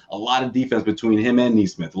played a lot of defense between him and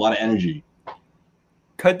Neesmith, a lot of energy.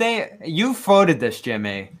 Could they? You floated this,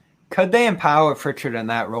 Jimmy. Could they empower Pritchard in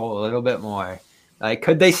that role a little bit more? Like,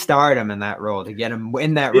 could they start him in that role to get him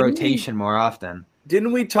in that rotation more often?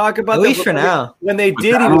 Didn't we talk about at least for now? When they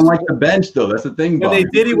did, I don't like the bench though. That's the thing. When they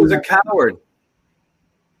did, he was a coward.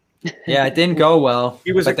 Yeah, it didn't go well.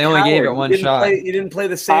 He was. But they only gave it one shot. He didn't play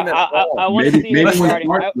the same at all. I want to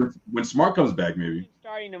see when Smart comes back, maybe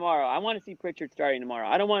starting tomorrow. I want to see Pritchard starting tomorrow.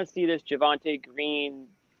 I don't want to see this Javonte Green.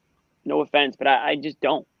 No offense, but I just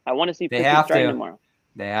don't. I want to see Pritchard starting tomorrow.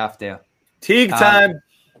 They have to. Teague time.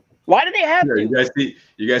 Why do they have to?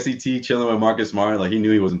 You guys see T chilling with Marcus Smart? Like, he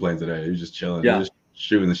knew he wasn't playing today. He was just chilling. Yeah. He was just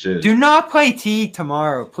shooting the shit. Do not play T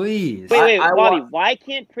tomorrow, please. Wait, Bobby. Why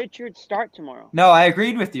can't Pritchard start tomorrow? No, I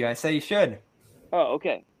agreed with you. I say you should. Oh,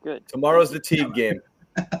 okay, good. Tomorrow's the Teague game.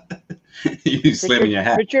 You slamming your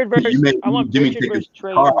hat. Pritchard versus. I want Jimmy Pritchard versus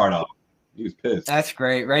Trey. Hard off. He was pissed. That's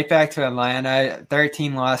great. Right back to Atlanta.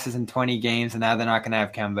 13 losses in 20 games, and now they're not going to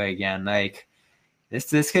have Kemba again. Like,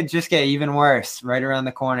 this could just get even worse right around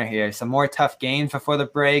the corner here. Some more tough games before the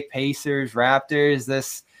break. Pacers,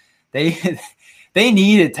 Raptors. They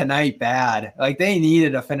needed tonight bad. Like, they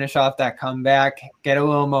needed to finish off that comeback, get a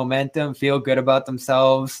little momentum, feel good about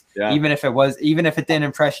themselves. Yeah. Even if it didn't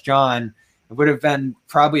impress John, it would have been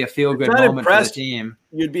probably a feel-good moment for the team.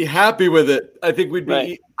 You'd be happy with it. I think we'd be.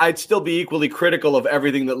 Right. I'd still be equally critical of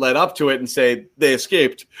everything that led up to it and say they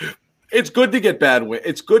escaped. It's good to get bad win.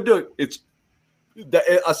 It's good to.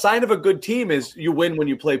 A sign of a good team is you win when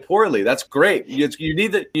you play poorly. That's great. You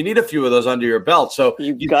need a few of those under your belt. So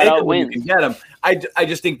you got to win. You can get them. I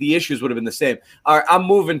just think the issues would have been the same. All right, I'm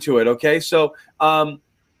moving to it. Okay, so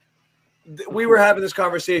we were having this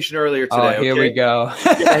conversation earlier today. Oh, here we go.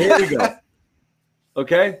 Yeah, here we go.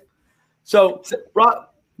 Okay, so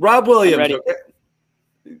Rob Williams.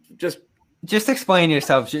 Okay? Just explain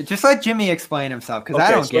yourself. Just let Jimmy explain himself because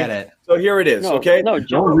I don't get it. So here it is. Okay,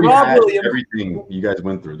 don't rehash everything you guys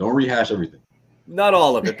went through. Don't rehash everything. Not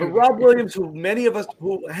all of it, but Rob Williams, who many of us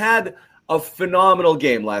who had a phenomenal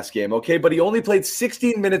game last game. Okay, but he only played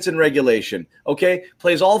 16 minutes in regulation. Okay,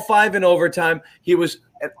 plays all 5 in overtime. He was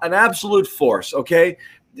an absolute force. Okay.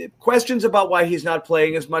 Questions about why he's not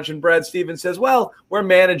playing as much, and Brad Stevens says, well, we're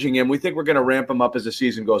managing him. We think we're going to ramp him up as the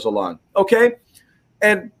season goes along. Okay,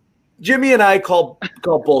 and Jimmy and I call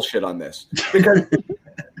bullshit on this because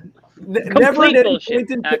never at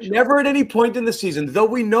any point in the season, though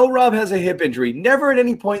we know Rob has a hip injury, never at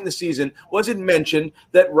any point in the season was it mentioned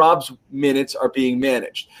that Rob's minutes are being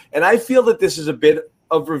managed. And I feel that this is a bit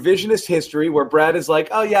of revisionist history where Brad is like,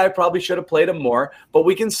 oh, yeah, I probably should have played him more. But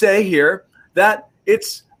we can say here that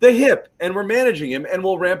it's the hip and we're managing him and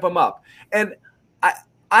we'll ramp him up. And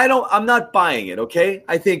I'm not buying it, okay?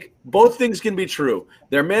 I think both things can be true.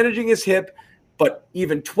 They're managing his hip, but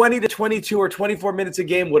even 20 to 22 or 24 minutes a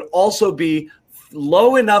game would also be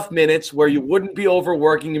low enough minutes where you wouldn't be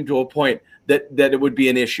overworking him to a point that it would be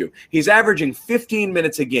an issue. He's averaging 15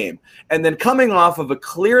 minutes a game. And then coming off of a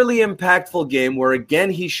clearly impactful game where, again,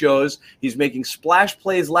 he shows he's making splash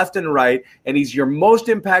plays left and right, and he's your most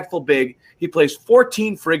impactful big. He plays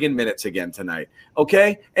 14 friggin' minutes again tonight,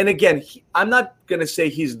 okay? And again, I'm not going to say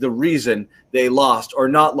he's the reason they lost or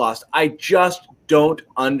not lost. I just don't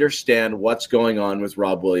understand what's going on with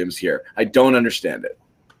Rob Williams here. I don't understand it.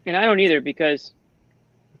 And I don't either, because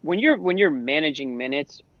when you're managing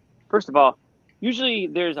minutes, first of all, usually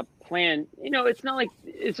there's a plan. It's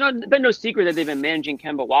not been no secret that they've been managing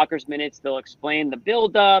Kemba Walker's minutes. They'll explain the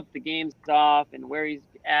build-up, the game's off, and where he's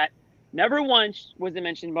at. Never once was it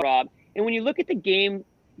mentioned by Rob. And when you look at the game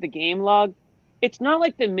log, it's not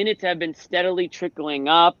like the minutes have been steadily trickling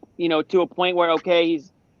up, to a point where, okay,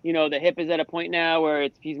 he's, the hip is at a point now where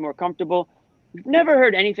he's more comfortable. We've never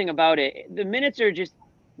heard anything about it. The minutes are just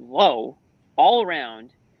low all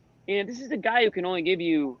around. And this is a guy who can only give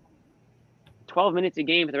you 12 minutes a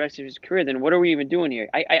game for the rest of his career. Then what are we even doing here?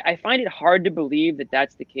 I find it hard to believe that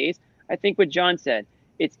that's the case. I think what John said,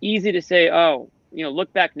 it's easy to say,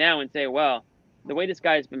 look back now and say, well, the way this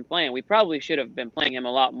guy's been playing, we probably should have been playing him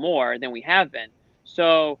a lot more than we have been.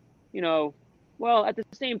 So, well, at the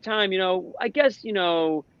same time, I guess,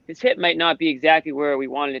 his hip might not be exactly where we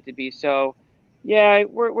wanted it to be. So, yeah,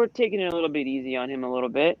 we're taking it a little bit easy on him a little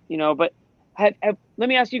bit, but let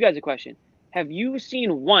me ask you guys a question. Have you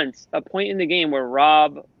seen once a point in the game where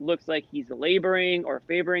Rob looks like he's laboring or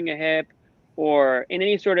favoring a hip or in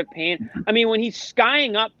any sort of pain? I mean, when he's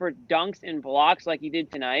skying up for dunks and blocks like he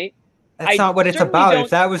did tonight, that's not what it's about. If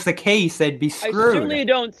that was the case, they'd be screwed. I certainly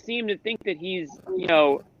don't seem to think that he's,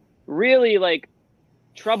 really like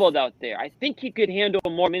troubled out there. I think he could handle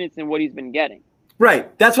more minutes than what he's been getting.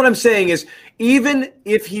 Right. That's what I'm saying is even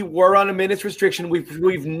if he were on a minutes restriction,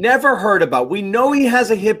 we've never heard about. We know he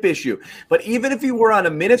has a hip issue, but even if he were on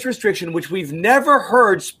a minutes restriction, which we've never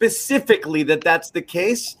heard specifically that that's the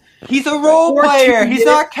case. He's a role player. He's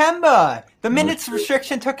not Kemba. The minutes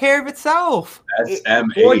restriction took care of itself. That's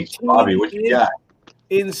MH, Bobby. What you got?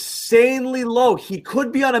 Insanely low. He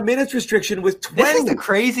could be on a minutes restriction with 20. This is the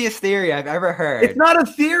craziest theory I've ever heard. It's not a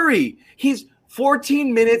theory.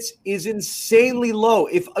 14 minutes is insanely low.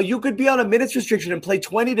 If you could be on a minutes restriction and play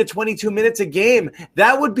 20 to 22 minutes a game,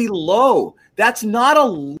 that would be low. That's not a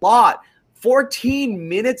lot. 14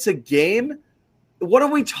 minutes a game? What are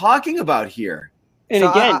we talking about here? And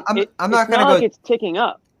so again, I'm not going to go. go. It's ticking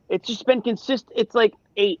up. It's just been consistent. It's like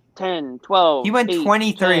 8, 10, 12. He went 8,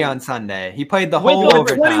 23 10. on Sunday. He played the Went whole over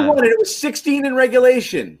overtime. 21 and it was 16 in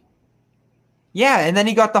regulation. Yeah, and then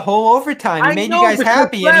he got the whole overtime. He made you guys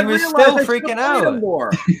happy, and he was still freaking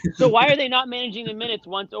out. So why are they not managing the minutes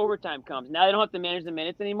once overtime comes? Now they don't have to manage the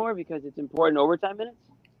minutes anymore because it's important overtime minutes?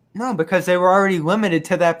 No, because they were already limited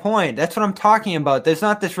to that point. That's what I'm talking about. There's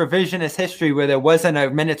not this revisionist history where there wasn't a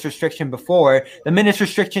minutes restriction before. The minutes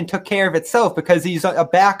restriction took care of itself because he's a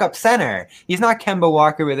backup center. He's not Kemba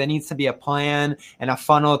Walker where there needs to be a plan and a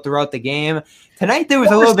funnel throughout the game. Tonight there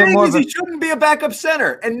was a little bit more he shouldn't be a backup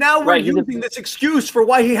center, and now we're using this excuse for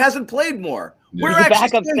why he hasn't played more. Yeah. We're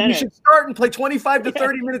actually saying he should start and play 25 to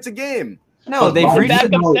 30 minutes a game. No, they've reached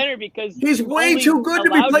backup center because he's way too good to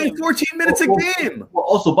be playing 14 minutes a game. Well,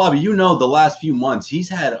 also, Bobby, the last few months he's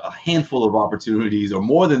had a handful of opportunities, or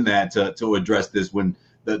more than that, to address this. When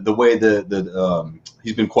the way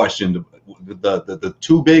he's been questioned, the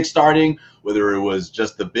two bigs starting, whether it was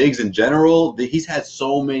just the bigs in general, he's had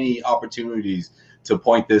so many opportunities to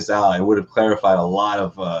point this out. It would have clarified a lot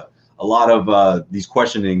of these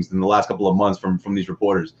questionings in the last couple of months from these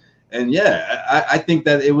reporters. And yeah, I think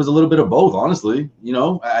that it was a little bit of both, honestly.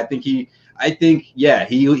 I think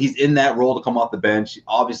he's in that role to come off the bench.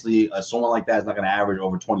 Obviously, someone like that is not going to average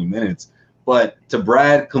over 20 minutes. But to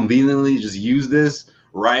Brad conveniently just use this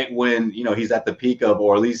right when he's at the peak of,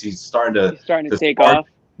 or at least he's starting to take off.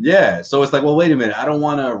 Yeah, so it's like, well, wait a minute. I don't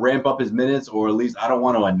want to ramp up his minutes, or at least I don't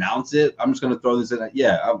want to announce it. I'm just going to throw this in.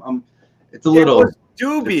 Yeah, it's a little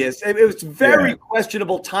dubious. It was very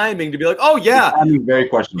questionable timing to be like, oh, yeah. I mean, very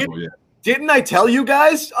questionable, yeah. Didn't I tell you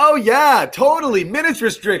guys? Oh, yeah, totally. Minutes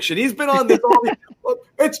restriction. He's been on this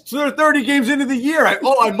it's 30 games into the year.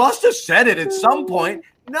 I must have said it at some point.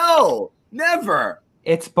 No, never.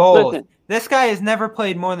 It's both. Listen, this guy has never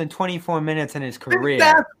played more than 24 minutes in his career.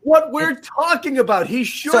 That's what we're talking about. He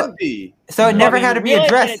should be. So it never had to be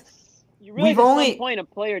addressed. You realize at some point a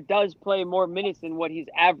player does play more minutes than what he's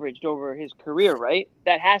averaged over his career, right?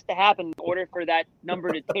 That has to happen in order for that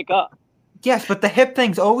number to tick up. Yes, but the hip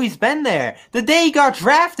thing's always been there. The day he got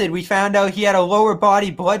drafted, we found out he had a lower body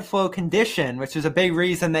blood flow condition, which is a big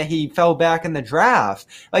reason that he fell back in the draft.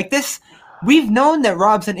 Like this, we've known that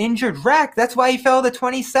Rob's an injured wreck. That's why he fell to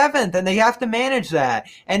 27th, and they have to manage that.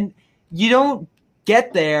 And you don't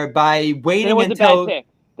get there by waiting until... Then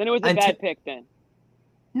it was a bad pick then.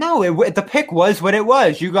 No, the pick was what it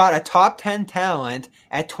was. You got a top 10 talent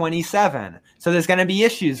at 27. So there's going to be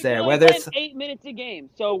issues there. Whether it's 8 minutes a game.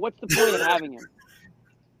 So what's the point of having him?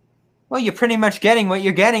 Well, you're pretty much getting what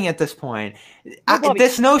you're getting at this point.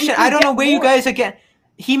 This notion, I don't know where you guys are getting.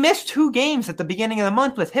 He missed 2 games at the beginning of the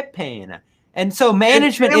month with hip pain. And so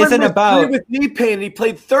management isn't about. With knee pain, and he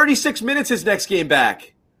played 36 minutes his next game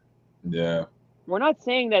back. Yeah. We're not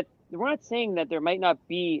saying that there might not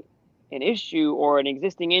be an issue or an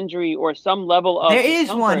existing injury or some level of... There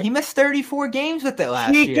is one. He missed 34 games with it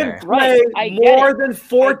last year. He can play more than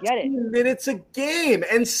 14 minutes a game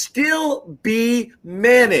and still be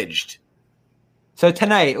managed. So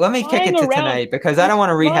tonight, let me kick it to tonight because I don't want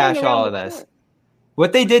to rehash all of this.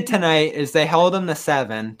 What they did tonight is they held him to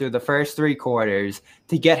 7 through the first 3 quarters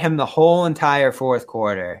to get him the whole entire fourth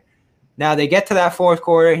quarter. Now they get to that fourth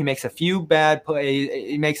quarter. He makes a few bad plays.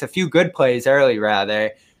 He makes a few good plays early,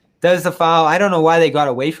 rather. Does the foul. I don't know why they got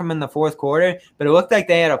away from him in the fourth quarter, but it looked like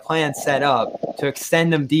they had a plan set up to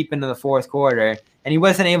extend him deep into the fourth quarter, and he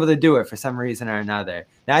wasn't able to do it for some reason or another.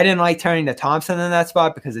 Now, I didn't like turning to Thompson in that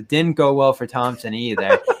spot because it didn't go well for Thompson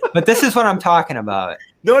either. But this is what I'm talking about.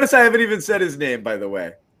 Notice I haven't even said his name, by the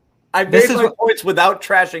way. I made my points without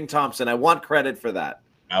trashing Thompson. I want credit for that.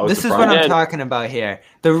 This is what I'm talking about here.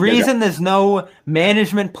 The reason there's no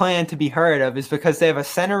management plan to be heard of is because they have a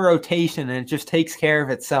center rotation and it just takes care of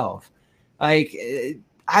itself. Like,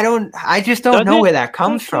 I just don't know where that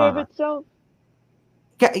comes from.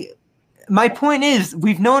 my point is,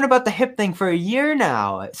 we've known about the hip thing for a year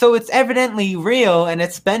now, so it's evidently real, and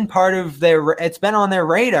it's been it's been on their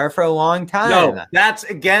radar for a long time. No, that's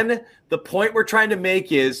again the point we're trying to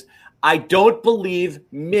make is I don't believe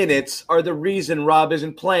minutes are the reason Rob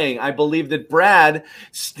isn't playing. I believe that Brad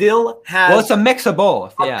still has it's a mix of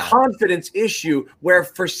both. A confidence issue where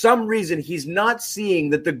for some reason he's not seeing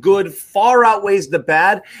that the good far outweighs the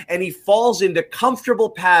bad, and he falls into comfortable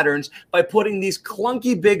patterns by putting these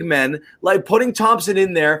clunky big men, like putting Thompson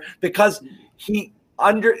in there because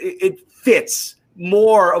it fits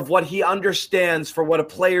more of what he understands for what a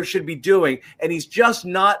player should be doing, and he's just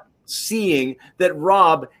not seeing that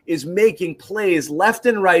Rob is making plays left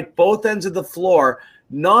and right, both ends of the floor,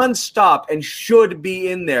 nonstop, and should be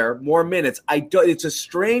in there more minutes. It's a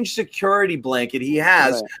strange security blanket he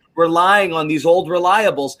has, relying on these old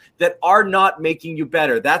reliables that are not making you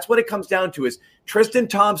better. That's what it comes down to. Is Tristan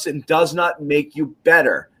Thompson does not make you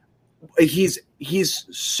better. He's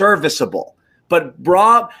serviceable. But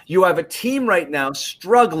Rob, you have a team right now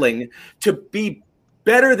struggling to be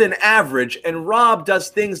better than average, and Rob does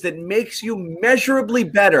things that makes you measurably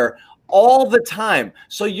better all the time.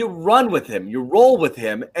 So you run with him, you roll with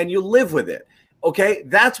him, and you live with it. Okay?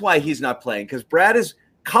 That's why he's not playing, because Brad is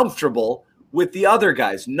comfortable with the other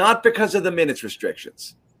guys, not because of the minutes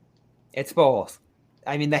restrictions. It's both.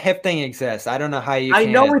 I mean, the hip thing exists. I don't know how you. I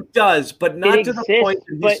know it does, but not to the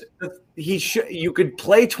point. You could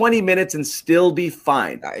play 20 minutes and still be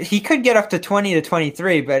fine. He could get up to 20 to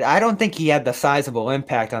 23, but I don't think he had the sizable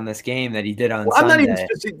impact on this game that he did on Sunday. I'm not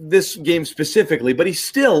even this game specifically, but he's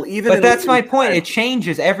still even. But that's my point. It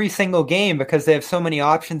changes every single game because they have so many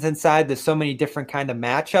options inside. There's so many different kind of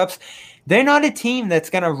matchups. They're not a team that's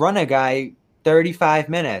going to run a guy 35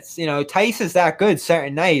 minutes. You know, Tice is that good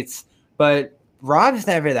certain nights, but Rob's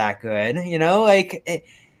never that good, you know,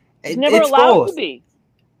 he's never allowed to be.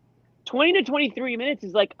 20 to 23 minutes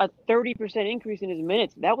is like a 30% increase in his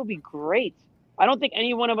minutes. That would be great. I don't think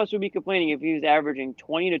any one of us would be complaining if he was averaging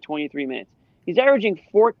 20 to 23 minutes. He's averaging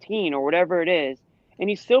 14 or whatever it is, and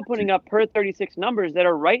he's still putting up per 36 numbers that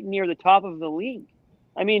are right near the top of the league.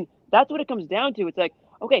 I mean, that's what it comes down to. It's like,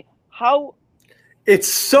 okay, how... It's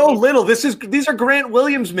so little. These are Grant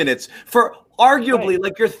Williams minutes for arguably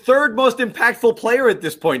like your third most impactful player at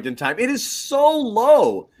this point in time. It is so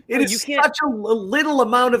low. It is such a little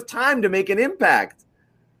amount of time to make an impact.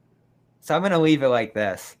 So I'm going to leave it like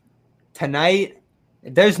this. Tonight,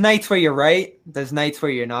 there's nights where you're right. There's nights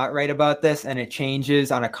where you're not right about this, and it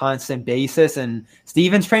changes on a constant basis. And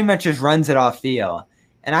Stevens pretty much just runs it off feel.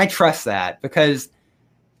 And I trust that because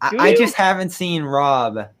I just haven't seen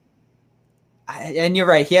Rob. And you're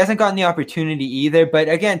right. He hasn't gotten the opportunity either. But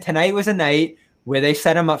again, tonight was a night where they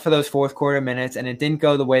set him up for those fourth quarter minutes, and it didn't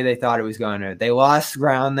go the way they thought it was going to. They lost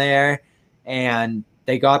ground there, and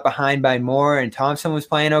they got behind by more, and Thompson was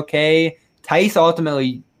playing okay. Tice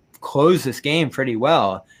ultimately closed this game pretty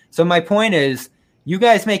well. So my point is, you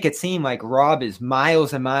guys make it seem like Rob is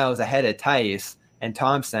miles and miles ahead of Tice and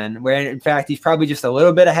Thompson, where in fact he's probably just a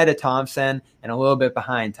little bit ahead of Thompson and a little bit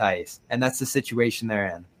behind Tice, and that's the situation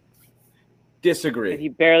they're in. Disagree. And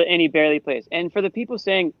he barely plays. And for the people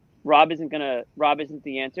saying Rob isn't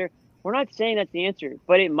the answer, we're not saying that's the answer,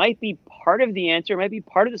 but it might be part of the answer, it might be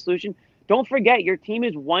part of the solution. Don't forget, your team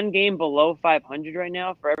is one game below 500 right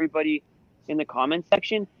now. For everybody in the comments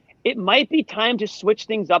section, it might be time to switch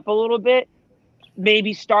things up a little bit.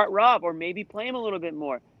 Maybe start Rob, or maybe play him a little bit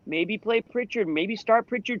more. Maybe play Pritchard. Maybe start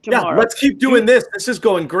Pritchard tomorrow. Yeah, let's keep doing this. This is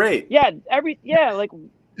going great. Yeah,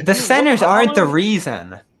 the centers aren't the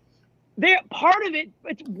reason. They're part of it.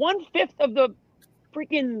 It's 1/5 of the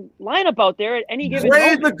freaking lineup out there at any given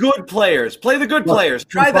moment. Play the good players. Play the good players.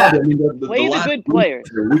 Try that. Play the good players.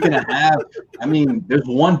 We can have. I mean, there's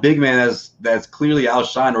one big man that's clearly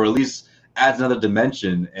outshined, or at least adds another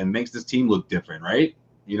dimension and makes this team look different, right?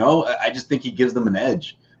 You know, I just think he gives them an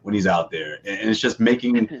edge when he's out there, and it's just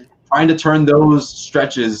trying to turn those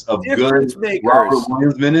stretches of good Robert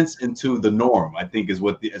Williams minutes into the norm, I think is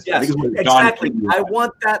what the exactly. I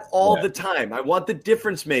want that all the time. I want the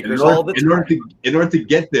difference makers all the time. In order to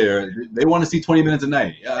get there, they want to see 20 minutes a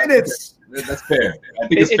night. That's fair. I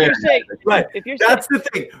think it's fair. Right. That's the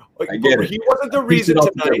thing. He wasn't the reason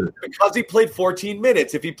tonight because he played 14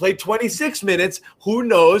 minutes. If he played 26 minutes, who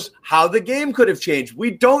knows how the game could have changed?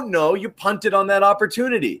 We don't know. You punted on that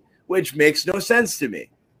opportunity, which makes no sense to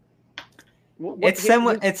me. It's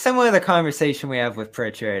similar to the conversation we have with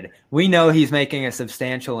Pritchard. We know he's making a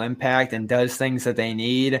substantial impact and does things that they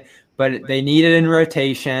need, but they need it in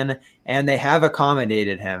rotation, and they have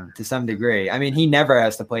accommodated him to some degree. I mean, he never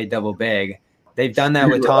has to play double big. They've done that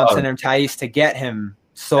with Thompson and Tice to get him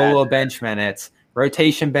solo bench minutes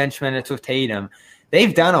rotation bench minutes with Tatum.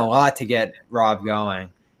 They've done a lot to get Rob going.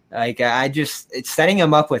 Like, it's setting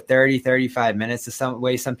him up with 30, 35 minutes the some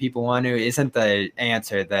way some people want to isn't the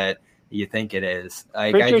answer that you think it is.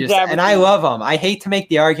 Like, and I love him. I hate to make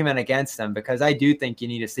the argument against him because I do think you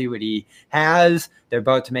need to see what he has. They're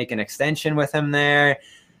about to make an extension with him there.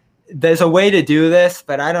 There's a way to do this,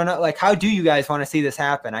 but I don't know. Like, how do you guys want to see this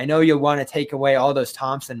happen? I know you'll want to take away all those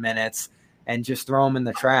Thompson minutes and just throw them in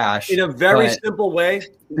the trash. In a very simple way,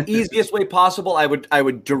 the easiest way possible, I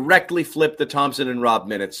would directly flip the Thompson and Rob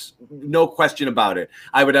minutes. No question about it.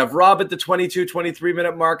 I would have Rob at the 22,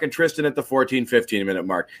 23-minute mark and Tristan at the 14, 15-minute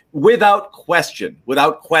mark. Without question.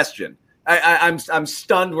 Without question. I'm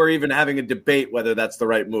stunned we're even having a debate whether that's the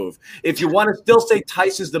right move. If you want to still say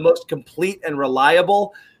Tice is the most complete and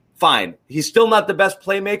reliable, fine. He's still not the best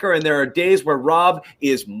playmaker, and there are days where Rob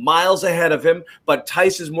is miles ahead of him, but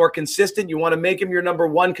Tice is more consistent. You want to make him your number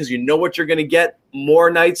one because you know what you're going to get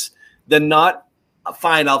more nights than not.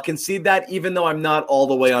 Fine, I'll concede that, even though I'm not all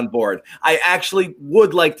the way on board. I actually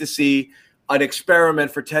would like to see an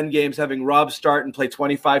experiment for 10 games, having Rob start and play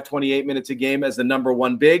 25, 28 minutes a game as the number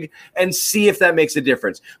one big and see if that makes a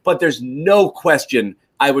difference. But there's no question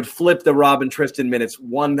I would flip the Rob and Tristan minutes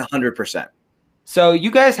 100%. So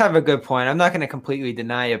you guys have a good point. I'm not going to completely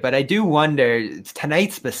deny it, but I do wonder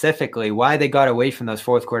tonight specifically why they got away from those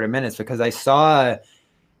fourth quarter minutes, because I saw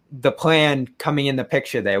the plan coming in the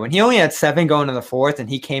picture there. When he only had 7 going in the fourth and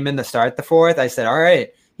he came in to start the fourth, I said, all right,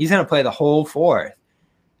 he's going to play the whole fourth.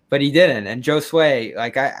 But he didn't. And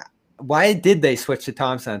Josue, why did they switch to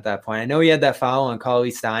Thompson at that point? I know he had that foul on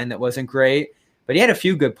Cauley Stein that wasn't great, but he had a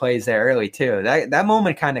few good plays there early too. That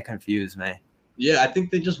moment kind of confused me. Yeah, I think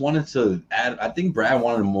they just wanted to add. I think Brad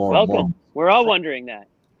wanted more. Welcome. We're all wondering that.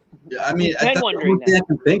 Yeah, I mean, that's the only thing I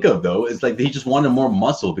can think of though. Is like he just wanted more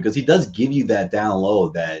muscle because he does give you that down low.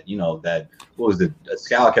 That that what was it?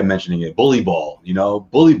 Scal kept mentioning it. Bully ball.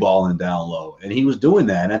 Bully balling down low, and he was doing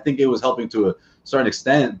that, and I think it was helping to a certain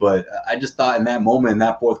extent. But I just thought in that moment, in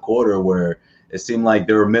that fourth quarter, where it seemed like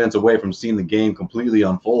they were minutes away from seeing the game completely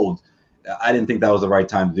unfold, I didn't think that was the right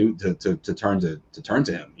time to turn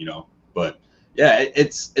to him. But. Yeah,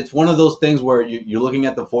 it's one of those things where you're looking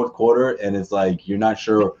at the fourth quarter and it's like you're not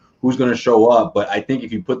sure who's going to show up. But I think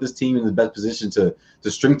if you put this team in the best position to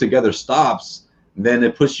string together stops, then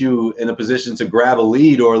it puts you in a position to grab a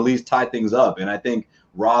lead or at least tie things up. And I think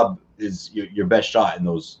Rob is your best shot in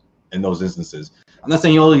those instances. I'm not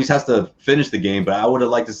saying he always has to finish the game, but I would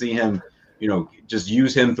have liked to see him, just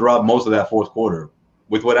use him throughout most of that fourth quarter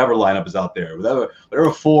with whatever lineup is out there, whatever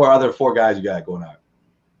other four guys you got going out.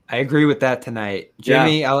 I agree with that tonight.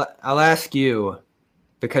 Jimmy, yeah. I'll ask you,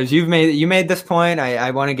 because you made this point,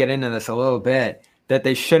 I want to get into this a little bit, that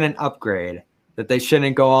they shouldn't upgrade, that they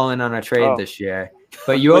shouldn't go all in on a trade this year.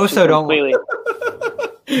 But you also don't completely.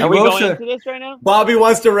 Are we going into this right now? Bobby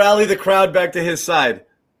wants to rally the crowd back to his side.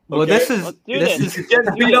 Well, okay? this is He's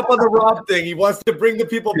getting beat up on the Rob thing. He wants to bring the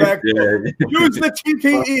people back. Use the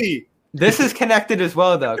TPE. This is connected as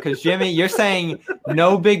well, though, because Jimmy, you're saying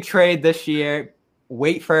no big trade this year.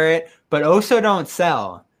 Wait for it, but also don't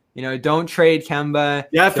sell. Don't trade Kemba.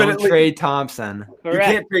 Definitely. Don't trade Thompson. Correct.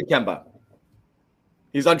 You can't trade Kemba.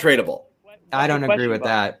 He's untradeable. I don't agree with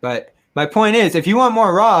that. But my point is, if you want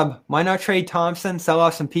more Rob, why not trade Thompson, sell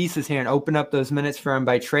off some pieces here, and open up those minutes for him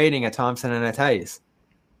by trading a Thompson and a Tice?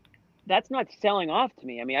 That's not selling off to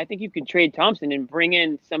me. I mean, I think you could trade Thompson and bring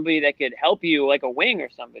in somebody that could help you, like a wing or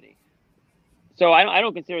somebody. So I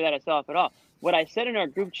don't consider that a sell off at all. What I said in our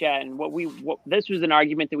group chat, and this was an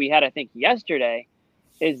argument that we had, I think, yesterday,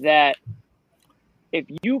 is that if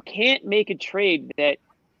you can't make a trade that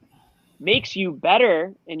makes you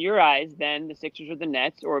better in your eyes than the Sixers or the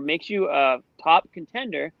Nets, or makes you a top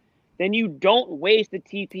contender, then you don't waste the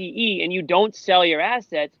TPE and you don't sell your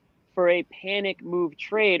assets for a panic move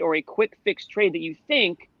trade or a quick fix trade that you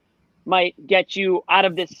think might get you out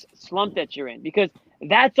of this slump that you're in. Because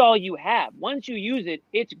that's all you have. Once you use it,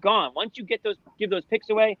 it's gone. Once you give those picks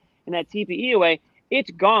away and that TPE away, it's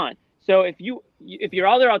gone. So if your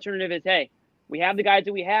other alternative is, hey, we have the guys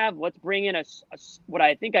that we have, let's bring in what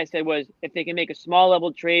I think I said was, if they can make a small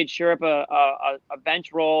level trade, shore up a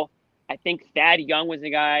bench role. I think Thad Young was the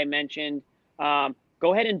guy I mentioned.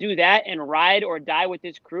 Go ahead and do that and ride or die with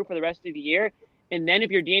this crew for the rest of the year. And then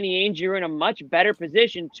if you're Danny Ainge, you're in a much better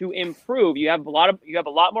position to improve. You have a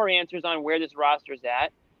lot more answers on where this roster is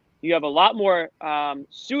at. You have a lot more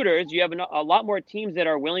suitors. You have a lot more teams that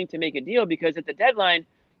are willing to make a deal, because at the deadline,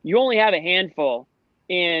 you only have a handful,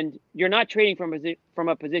 and you're not trading from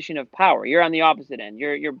a position of power. You're on the opposite end.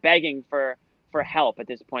 You're begging for help at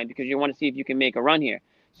this point because you want to see if you can make a run here.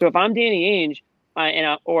 So if I'm Danny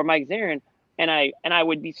Ainge or Mike Zarin, and I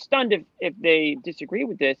would be stunned if they disagree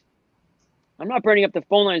with this. I'm not burning up the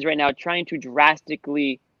phone lines right now trying to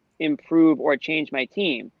drastically improve or change my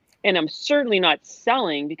team. And I'm certainly not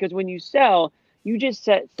selling, because when you sell, you just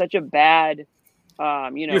set such a bad,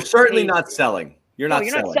 You're certainly not selling. You're not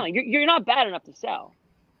selling. You're not bad enough to sell.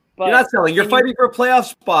 But you're not selling. You're fighting for a playoff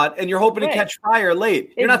spot, and you're hoping to catch fire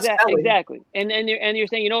late. You're not selling. Exactly. And you're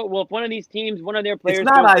saying, well, if one of these temes, one of their players, it's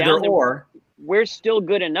not goes either down, or. We're still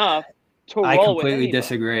good enough to roll with. I completely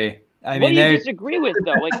disagree. What do you disagree with,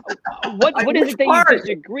 though? Like, what is it that you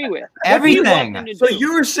disagree with? Everything. So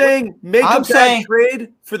you were saying make a bad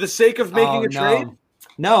trade for the sake of making a trade?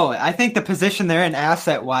 No, I think the position they're in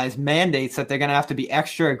asset-wise mandates that they're going to have to be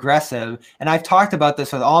extra aggressive. And I've talked about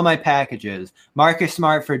this with all my packages. Marcus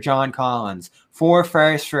Smart for John Collins, 4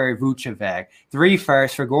 firsts for Vucevic, 3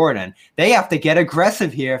 firsts for Gordon. They have to get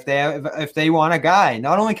aggressive here if they want a guy,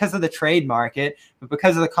 not only because of the trade market, but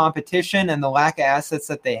because of the competition and the lack of assets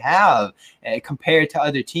that they have compared to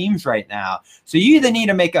other teams right now. So you either need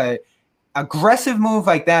to make a aggressive move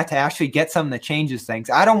like that to actually get something that changes things.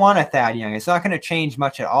 I don't want a Thad Young. It's not going to change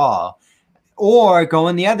much at all. Or go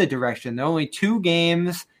in the other direction. There are only 2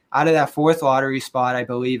 games out of that 4th lottery spot, I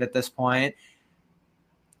believe, at this point.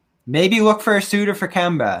 Maybe look for a suitor for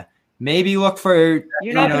Kemba. Maybe look for,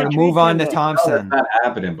 to move on to Thompson. That's not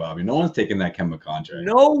happening, Bobby. No one's taking that Kemba contract.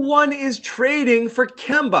 No one is trading for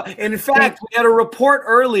Kemba. And in fact, we had a report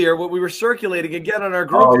earlier, what we were circulating again on our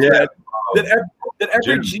group thread, that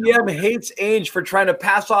every GM hates Ainge for trying to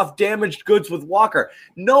pass off damaged goods with Walker.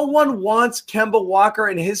 No one wants Kemba Walker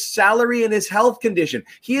and his salary and his health condition.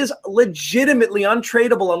 He is legitimately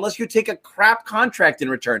untradeable unless you take a crap contract in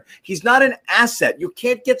return. He's not an asset. You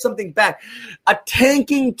can't get something back. A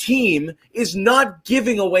tanking team is not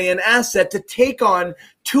giving away an asset to take on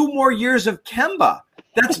 2 more years of Kemba.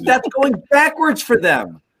 That's going backwards for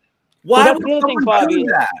them. Why would someone do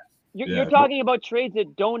that? You're talking about trades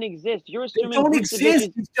that don't exist. You're assuming they don't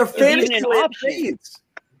exist. They're fantasy trades.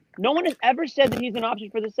 No one has ever said that he's an option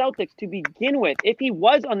for the Celtics to begin with. If he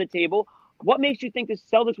was on the table, what makes you think the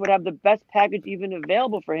Celtics would have the best package even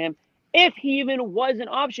available for him if he even was an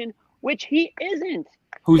option, which he isn't?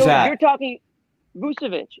 Who's that? You're talking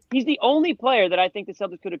Vucevic. He's the only player that I think the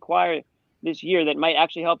Celtics could acquire this year that might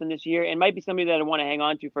actually help them this year and might be somebody that I want to hang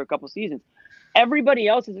on to for a couple seasons. Everybody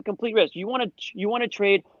else is a complete risk. You want to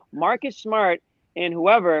trade Marcus Smart and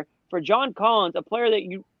whoever for John Collins, a player that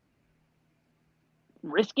you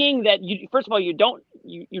risking that you first of all you don't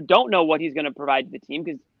know what he's going to provide to the team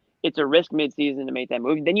because it's a risk midseason to make that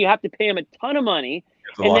move. Then you have to pay him a ton of money,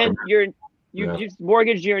 and then you just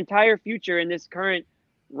mortgaged your entire future in this current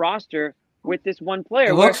roster with this one player.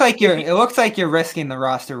 It looks like you're risking the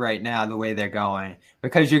roster right now the way they're going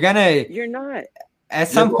because you're not. At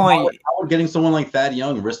some point, how would getting someone like Thad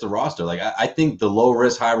Young risk the roster? Like I think the low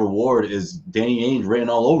risk, high reward is Danny Ainge written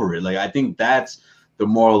all over it. Like I think that's the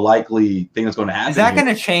more likely thing that's going to happen. Is that going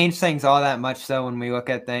to change things all that much? So when we look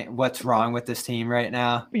at what's wrong with this team right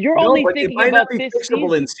now, you're only thinking about this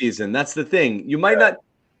fixable in season. That's the thing. You might not.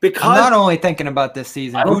 Because I'm not only thinking about this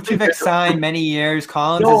season. Vucevic signed many years.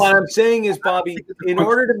 Collins. No, what I'm saying is, Bobby, in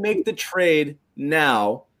order to make the trade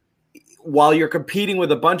now, while you're competing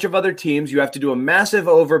with a bunch of other teams, you have to do a massive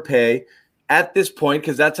overpay at this point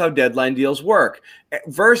because that's how deadline deals work.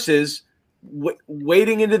 Versus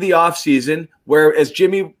waiting into the offseason where, as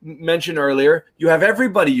Jimmy mentioned earlier, you have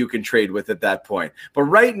everybody you can trade with at that point. But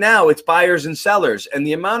right now, it's buyers and sellers. And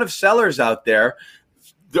the amount of sellers out there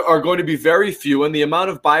are going to be very few, and the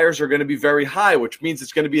amount of buyers are going to be very high, which means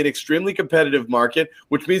it's going to be an extremely competitive market,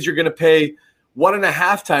 which means you're going to pay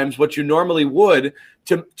 1.5 times what you normally would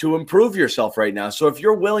to improve yourself right now. So if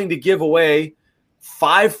you're willing to give away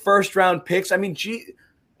 5 first-round picks, Harden.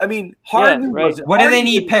 What do they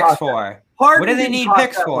need picks for? What do they need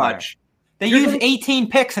picks for? They use 18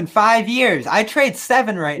 picks in 5 years. I trade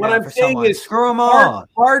 7 now for someone. Screw them all.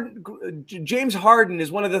 James Harden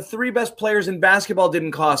is one of the 3 best players in basketball.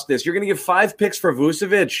 Didn't cost this. You're going to give 5 picks for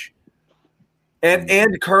Vucevic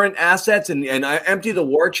and current assets and empty the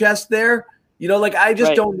war chest there. I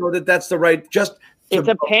just don't know that that's the right. It's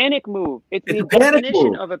a panic move. It's the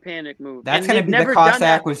definition of a panic move. That's going to be the cost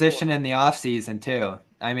acquisition in the offseason too.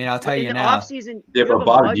 I'll tell you now. Yeah, but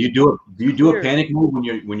Bob, do you do a panic move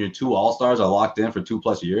when your 2 all-stars are locked in for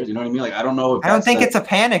 2+ years? You know what I mean? Like I don't know. I don't think it's a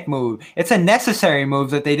panic move. It's a necessary move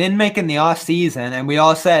that they didn't make in the offseason, and we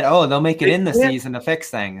all said, "Oh, they'll make it in the season to fix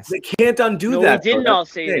things." They can't undo that. We didn't all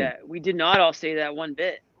say that. We did not all say that one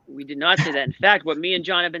bit. We did not say that. In fact, what me and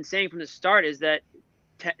John have been saying from the start is that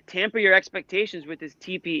tamper your expectations with this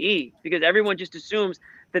TPE because everyone just assumes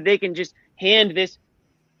that they can just hand this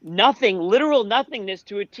nothing, literal nothingness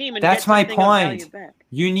to a team. And that's get my something of value point. back.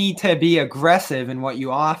 You need to be aggressive in what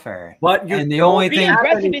you offer. But you and the don't only Being thing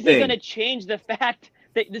aggressive isn't going to change the fact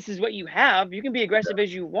that this is what you have. You can be aggressive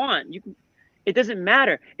as you want. It doesn't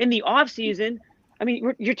matter. In the offseason, I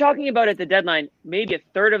mean, you're talking about at the deadline, maybe a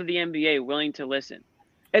third of the NBA willing to listen.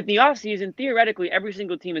 At the offseason, theoretically, every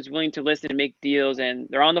single team is willing to listen and make deals, and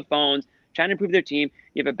they're on the phones trying to improve their team.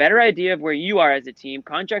 You have a better idea of where you are as a team.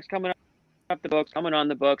 Contracts coming up the books, coming on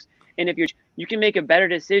the books. And if you can make a better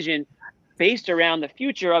decision based around the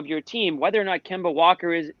future of your team, whether or not Kemba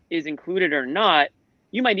Walker is included or not,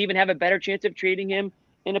 you might even have a better chance of trading him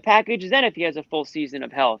in a package than if he has a full season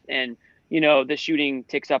of health and, the shooting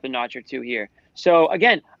ticks up a notch or two here. So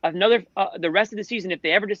again, the rest of the season, if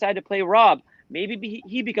they ever decide to play Rob, maybe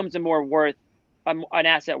he becomes an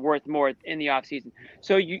asset worth more in the offseason.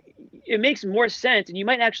 So it makes more sense, and you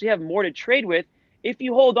might actually have more to trade with if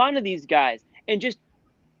you hold on to these guys and just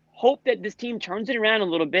hope that this team turns it around a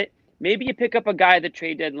little bit. Maybe you pick up a guy at the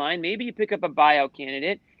trade deadline. Maybe you pick up a buyout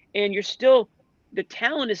candidate, and the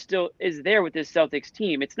talent is there with this Celtics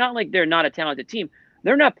team. It's not like they're not a talented team.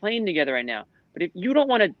 They're not playing together right now. But if you don't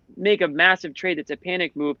want to make a massive trade that's a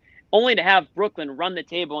panic move, only to have Brooklyn run the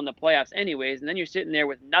table in the playoffs anyways, and then you're sitting there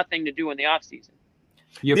with nothing to do in the offseason.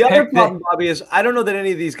 The other problem, Bobby, is I don't know that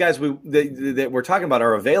any of these guys that we're talking about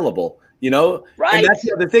are available. Right? And that's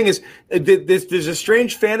the other thing is there's a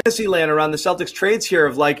strange fantasy land around the Celtics trades here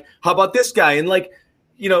of like, how about this guy? And like,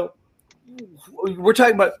 we're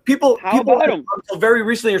talking about people about him? Until very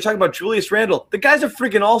recently, you're talking about Julius Randle. The guy's a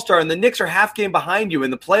freaking all-star, and the Knicks are half game behind you in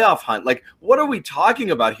the playoff hunt. Like, what are we talking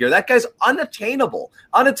about here? That guy's unattainable.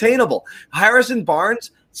 Harrison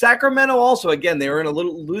Barnes, Sacramento also, again, they are in a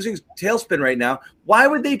little losing tailspin right now. Why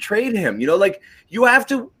would they trade him? You have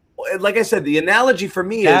to, like I said, the analogy for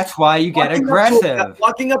me that's why you get aggressive.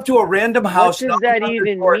 Walking up to a random house. What does that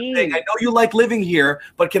even mean? Saying, I know you like living here,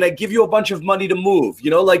 but can I give you a bunch of money to move?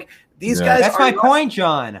 These guys. That's my point,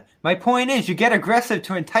 John. My point is you get aggressive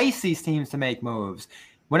to entice these teams to make moves.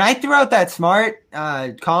 When I threw out that Smart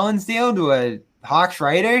Collins deal to a Hawks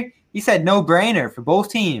writer, he said no brainer for both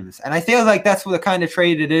teams, and I feel like that's what the kind of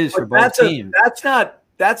trade it is for both teams.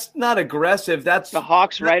 That's not aggressive. The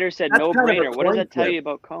Hawks writer said no brainer. What does that tell you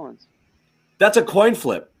about Collins? That's a coin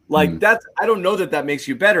flip. I don't know that makes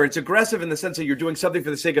you better. It's aggressive in the sense that you're doing something for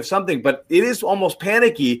the sake of something, but it is almost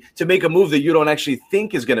panicky to make a move that you don't actually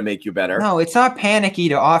think is going to make you better. No, it's not panicky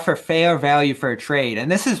to offer fair value for a trade.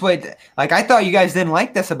 And this is what, I thought you guys didn't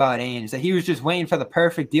like this about Ainge, that he was just waiting for the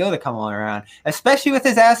perfect deal to come all around. Especially with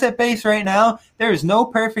his asset base right now, there is no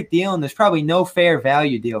perfect deal, and there's probably no fair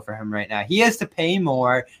value deal for him right now. He has to pay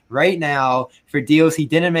more right now for deals he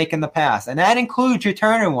didn't make in the past. And that includes your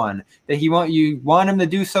Turner one that you want him to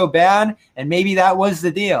do so bad, and maybe that was the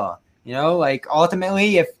deal.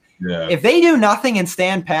 Ultimately, if they do nothing and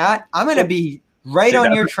stand pat, I'm going to be right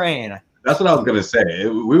on your train. That's what I was going to say.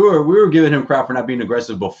 We were giving him crap for not being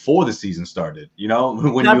aggressive before the season started.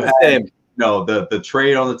 When not you had the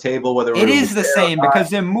trade on the table, whether it is the same because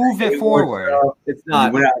they move it forward. It's not.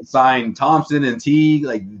 You went out and signed Thompson and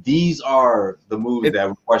Teague. These are the moves that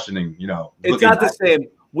we're questioning. It's not the same.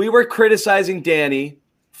 We were criticizing Danny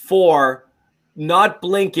for not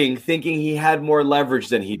blinking, thinking he had more leverage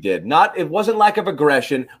than he did. It wasn't lack of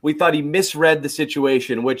aggression. We thought he misread the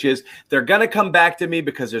situation, which is they're going to come back to me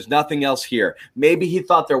because there's nothing else here. Maybe he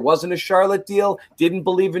thought there wasn't a Charlotte deal, didn't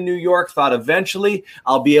believe in New York, thought eventually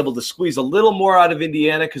I'll be able to squeeze a little more out of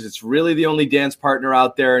Indiana because it's really the only dance partner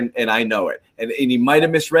out there, and I know it. And he might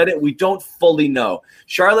have misread it. We don't fully know.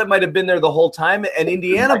 Charlotte might have been there the whole time, and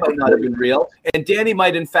Indiana might not have been real. And Danny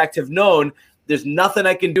might, in fact, have known there's nothing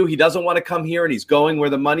I can do. He doesn't want to come here, and he's going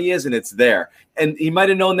where the money is, and it's there. And he might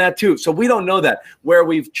have known that too. So we don't know that. Where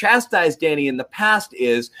we've chastised Danny in the past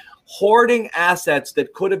is hoarding assets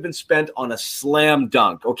that could have been spent on a slam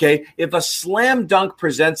dunk, okay? If a slam dunk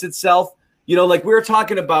presents itself, like we were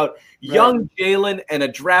talking about young Jalen and a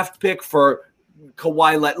draft pick for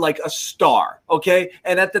Kawhi, like a star, okay?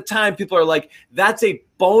 And at the time, people are like, that's a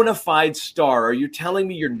bona fide star. Are you telling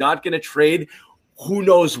me you're not going to trade who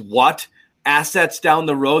knows what assets down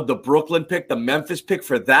the road, the Brooklyn pick, the Memphis pick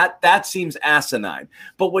for that seems asinine.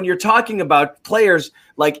 But when you're talking about players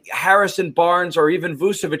like Harrison Barnes or even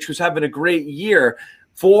Vucevic, who's having a great year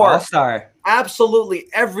for All-star, absolutely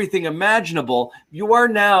everything imaginable, you are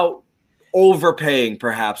now overpaying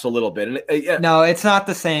perhaps a little bit. No, it's not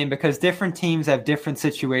the same because different teams have different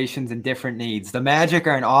situations and different needs. The Magic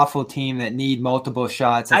are an awful team that need multiple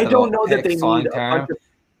shots. I don't know that they need a bunch of.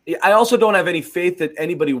 I also don't have any faith that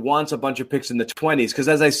anybody wants a bunch of picks in the 20s because,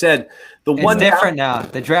 as I said, it's different now.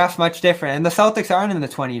 The draft's much different, and the Celtics aren't in the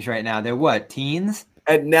 20s right now. They're what, teens?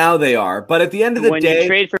 And now they are. But at the end of the when day, you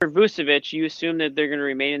trade for Vucevic, you assume that they're going to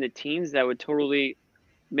remain in the teens. That would totally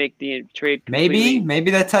make the trade completely Maybe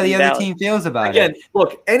that's how the other team feels about it.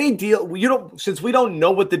 Look, any deal since we don't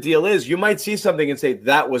know what the deal is, you might see something and say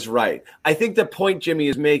that was right. I think the point Jimmy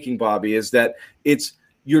is making, Bobby, is that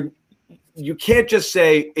you can't just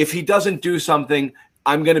say if he doesn't do something,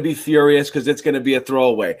 I'm going to be furious because it's going to be a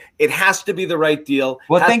throwaway. It has to be the right deal.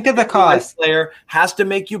 Well, think of the cost. The right player has to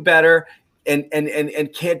make you better. And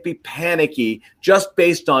can't be panicky just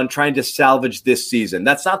based on trying to salvage this season.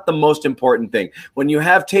 That's not the most important thing. When you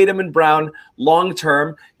have Tatum and Brown long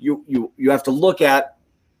term, you have to look at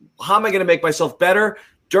how am I going to make myself better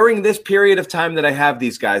during this period of time that I have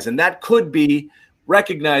these guys. And that could be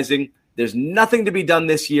recognizing there's nothing to be done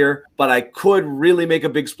this year, but I could really make a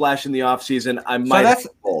big splash in the offseason. I might have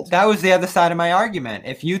that was the other side of my argument.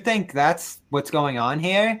 If you think that's what's going on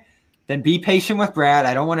here, then be patient with Brad.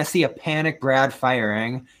 I don't want to see a panic Brad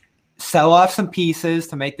firing. Sell off some pieces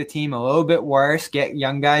to make the team a little bit worse. Get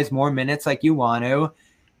young guys more minutes like you want to.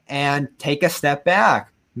 And take a step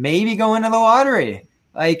back. Maybe go into the lottery.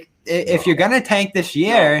 If you're going to tank this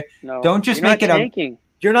year, don't just make it tanking.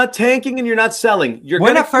 You're not tanking and you're not selling.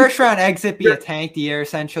 Wouldn't a first-round exit be a tanked year,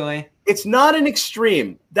 essentially? It's not an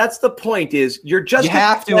extreme. That's the point is you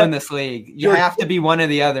have to in this league. You have to be one or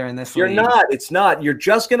the other in this league. You're not. It's not. You're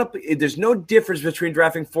just going to – there's no difference between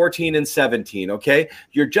drafting 14 and 17, okay?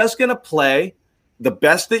 You're just going to play the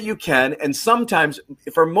best that you can. And sometimes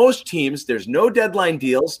for most teams, there's no deadline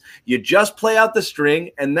deals. You just play out the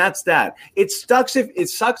string, and that's that. It sucks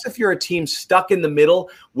if you're a team stuck in the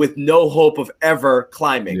middle with no hope of ever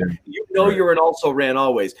climbing. Yeah. You're an also-ran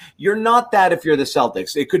always. You're not that if you're the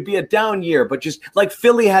Celtics. It could be a down year, but just like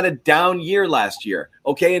Philly had a down year last year,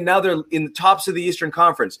 okay? And now they're in the tops of the Eastern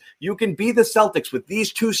Conference. You can be the Celtics with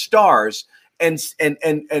these two stars and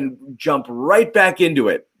jump right back into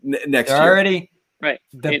it next year. Already. Right.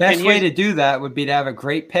 The best way to do that would be to have a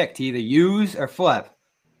great pick to either use or flip.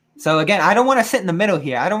 So, again, I don't want to sit in the middle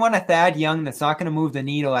here. I don't want a Thad Young that's not going to move the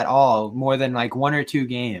needle at all more than like 1 or 2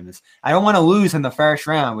 games. I don't want to lose in the first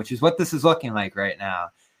round, which is what this is looking like right now.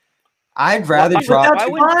 I'd rather drop.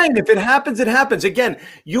 That's fine. If it happens, it happens. Again,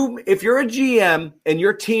 if you're a GM and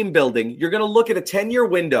you're team building, you're going to look at a 10-year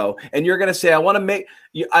window and you're going to say, I want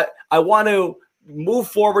to move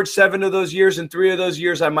forward 7 of those years, and 3 of those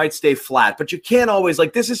years I might stay flat. But you can't always,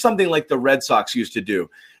 this is something like the Red Sox used to do.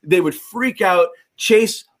 They would freak out,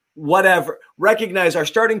 chase whatever, recognize our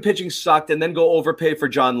starting pitching sucked and then go overpay for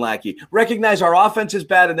John Lackey, recognize our offense is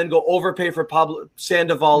bad and then go overpay for Pablo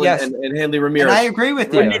Sandoval and Hanley Ramirez. And I agree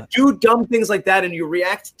with when you do dumb things like that and you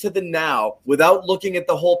react to the now without looking at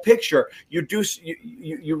the whole picture, you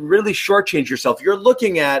really shortchange yourself. You're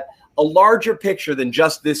looking at a larger picture than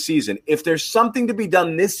just this season. If there's something to be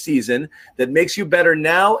done this season that makes you better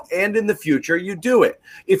now and in the future, you do it.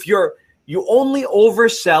 You only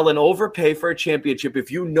oversell and overpay for a championship if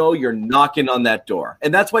you know you're knocking on that door.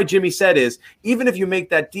 And that's why Jimmy said is, even if you make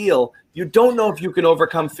that deal, you don't know if you can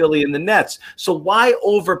overcome Philly and the Nets. So why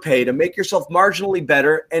overpay to make yourself marginally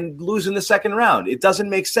better and lose in the second round? It doesn't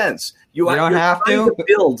make sense. You don't have to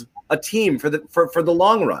build a team for the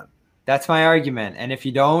long run. That's my argument. And if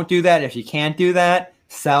you don't do that, if you can't do that,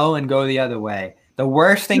 sell and go the other way. The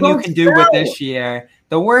worst thing you can do with this year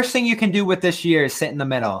is sit in the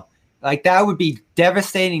middle. That would be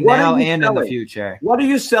devastating now and in the future. What are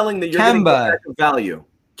you selling that you're getting back value?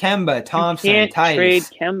 Kemba, Thompson, you can't Tice. trade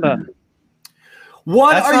Kemba.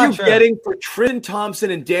 What are you getting for Tristan Thompson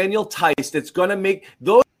and Daniel Tice that's going to make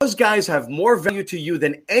those guys have more value to you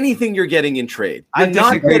than anything you're getting in trade? I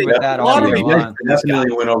disagree with that.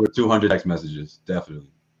 Definitely went over 200 text messages. Definitely.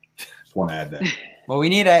 Just want to add that. Well, we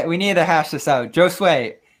need to hash this out. Joe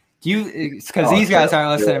Sway, because these guys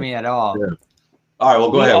aren't listening to me at all. Yeah. All right,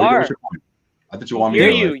 well, go ahead. What's your point? I thought you want me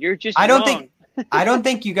to hear you. You're just I don't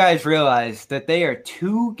think you guys realize that they are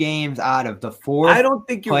 2 games out of the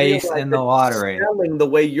 4th place in the lottery. Selling the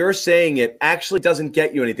way you're saying it actually doesn't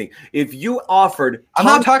get you anything. If you offered, I'm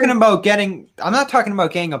not talking about getting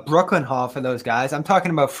a Brooklyn haul for those guys. I'm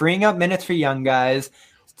talking about freeing up minutes for young guys,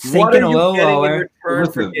 sinking a little lower.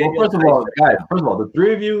 First of all, the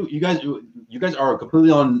 3 of you guys are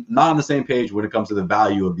completely not on the same page when it comes to the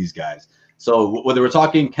value of these guys. So whether we're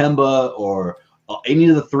talking Kemba or any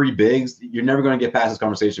of the 3 bigs, you're never going to get past this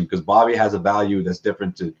conversation because Bobby has a value that's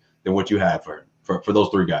different than what you had for those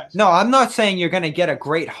 3 guys. No, I'm not saying you're going to get a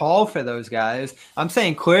great haul for those guys. I'm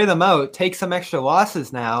saying clear them out, take some extra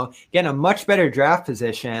losses now, get in a much better draft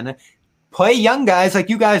position, play young guys like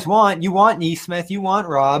you guys want. You want Neesmith, you want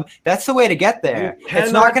Rob. That's the way to get there.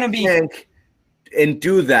 It's not going to be and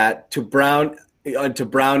do that to Brown to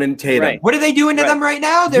Brown and Tatum. Right. What are they doing to them right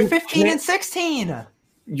now? They're You 15 and can't- 16.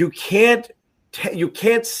 You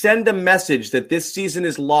can't send a message that this season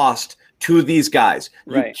is lost to these guys.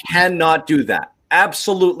 Right. You cannot do that.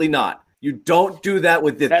 Absolutely not. You don't do that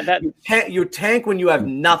with this. You tank when you have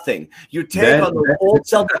nothing. You tank on the old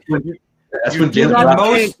Celtics. That's You when do Jalen not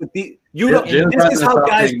Brunson- tank with the. You don't. Jalen This Brunson is how stopped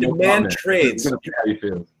guys saying no demand comment. trades. It's gonna be how he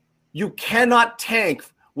feels. You cannot tank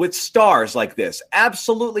with stars like this.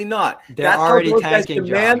 Absolutely not. They're That's already how those guys tanking,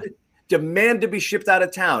 demand to be shipped out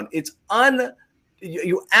of town.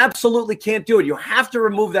 You absolutely can't do it. You have to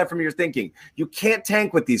remove that from your thinking. You can't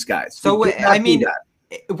tank with these guys. So You do not I do mean,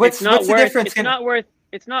 that. what's the difference?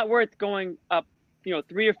 It's not worth going up,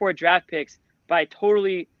 3 or 4 draft picks by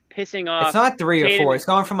totally pissing off. It's not 3 or Tatum. 4. It's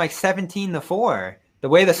going from like 17 to 4. The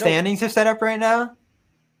way the standings are set up right now.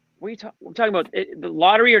 We're talking about the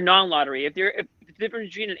lottery or non-lottery. If the difference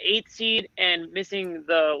between an 8th seed and missing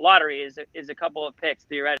the lottery is a couple of picks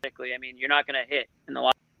theoretically. I mean, you're not going to hit in the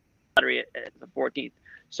lottery at the 14th.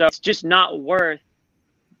 So it's just not worth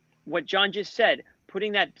what John just said.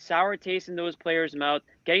 Putting that sour taste in those players' mouth,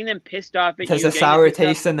 getting them pissed off at you. There's a sour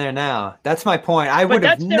taste in there now. That's my point. I would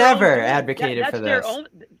have never advocated for this.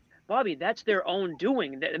 Bobby, that's their own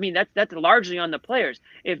doing. I mean, that's largely on the players.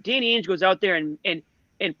 If Danny Ainge goes out there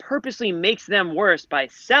and purposely makes them worse by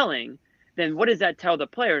selling, then what does that tell the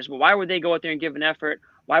players? Well, why would they go out there and give an effort?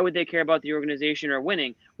 Why would they care about the organization or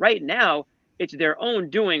winning? Right now, it's their own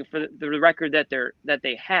doing for the record that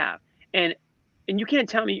they have. And you can't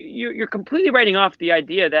tell me you're completely writing off the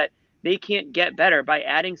idea that they can't get better by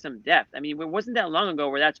adding some depth. I mean, it wasn't that long ago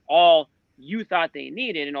where that's all you thought they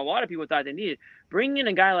needed, and a lot of people thought they needed. Bringing in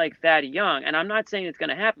a guy like Thad Young, and I'm not saying it's going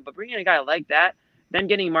to happen, but bringing in a guy like that, then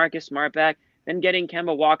getting Marcus Smart back, then getting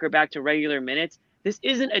Kemba Walker back to regular minutes, this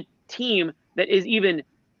isn't a team that is even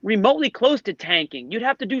remotely close to tanking. You'd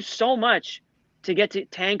have to do so much to get to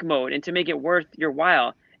tank mode and to make it worth your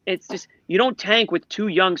while. It's just, you don't tank with 2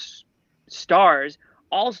 young stars,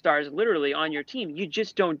 all-stars literally on your team. You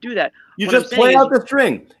just don't do that. You just play out the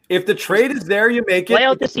string. If the trade is there, you make it. Play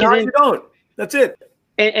out the season. You don't. That's it.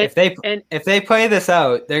 If they play this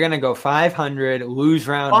out, they're going to go 500, lose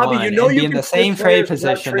round Bobby, 1, you know and be in the same trade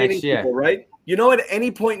position next year. People, right? You know, at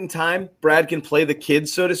any point in time, Brad can play the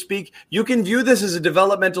kids, so to speak. You can view this as a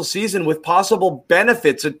developmental season with possible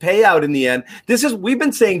benefits and payout in the end. We've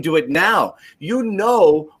been saying do it now. You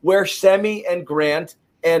know where Semi and Grant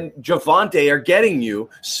and Javante are getting you.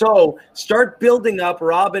 So start building up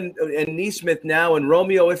Robin and Nesmith now and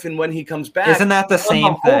Romeo if and when he comes back. Isn't that the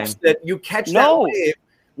same thing? That you catch that wave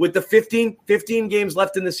with the 15 games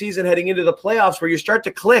left in the season heading into the playoffs where you start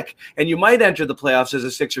to click and you might enter the playoffs as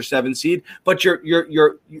a 6 or 7 seed, but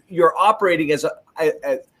you're operating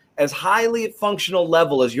as highly functional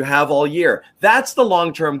level as you have all year. That's the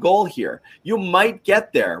long-term goal here. You might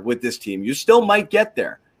get there with this team. You still might get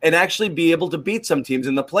there and actually be able to beat some teams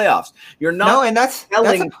in the playoffs. You're not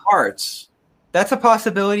selling parts. That's a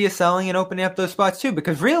possibility of selling and opening up those spots too,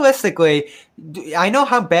 because realistically, I know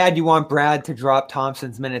how bad you want Brad to drop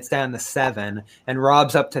Thompson's minutes down to 7 and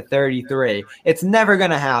Rob's up to 33. It's never going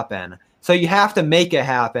to happen. So you have to make it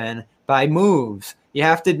happen by moves. You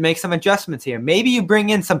have to make some adjustments here. Maybe you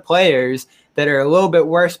bring in some players that are a little bit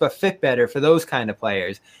worse but fit better for those kind of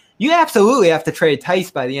players. You absolutely have to trade Tice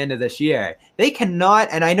by the end of this year. They cannot,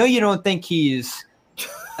 and I know you don't think he's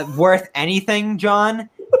worth anything, John,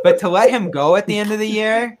 but to let him go at the end of the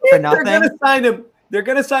year for nothing. They're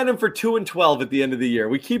going to sign him for 2 and 12 at the end of the year.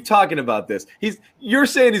 We keep talking about this. You're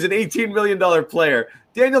saying he's an $18 million player.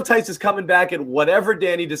 Daniel Tice is coming back at whatever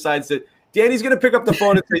Danny decides to. Danny's going to pick up the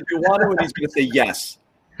phone and say, "Do you want to?" And he's going to say yes.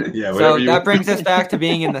 Yeah. So that brings us back to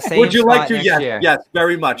being in the same. Would you like to? Next Yes. year. Yes.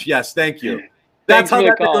 Very much. Yes. Thank you. That's how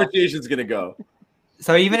that negotiation is going to go.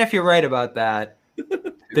 So even if you're right about that,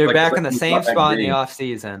 they're back in the same spot in the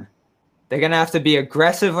offseason. They're going to have to be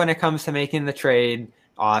aggressive when it comes to making the trade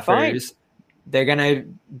offers. Fine. They're going to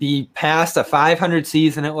be past a 500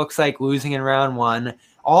 season, it looks like, losing in round 1.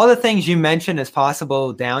 All the things you mentioned as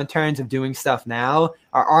possible downturns of doing stuff now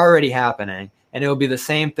are already happening, and it'll be the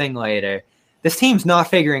same thing later. This team's not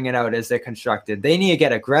figuring it out as they're constructed. They need to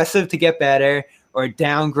get aggressive to get better or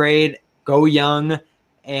downgrade, go young,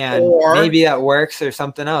 and maybe that works or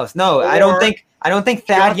something else. No, I don't think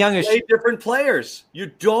Thad Young is different players.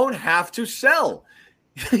 You don't have to sell.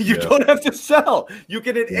 You don't have to sell. You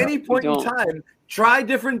can at any point in time try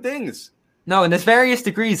different things. No, and there's various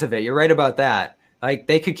degrees of it. You're right about that. Like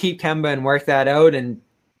they could keep Kemba and work that out and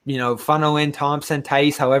funnel in Thompson,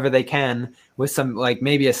 Tice, however they can with some like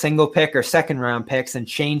maybe a single pick or second round picks and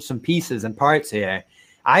change some pieces and parts here.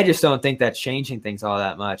 I just don't think that's changing things all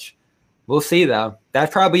that much. We'll see, though. That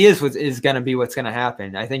probably is going to be what's going to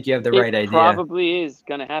happen. I think you have the right idea. It probably is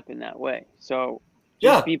going to happen that way. So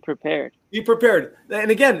just be prepared. Be prepared. And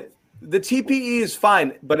again, the TPE is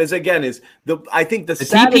fine, but I think the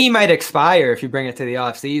TPE might expire if you bring it to the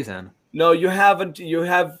off season. No, you haven't. You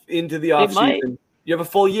have into the off season. You have a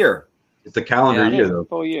full year. It's a calendar year, though.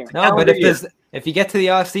 Full year. No, but if you get to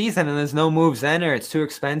the off season and there's no moves then, or it's too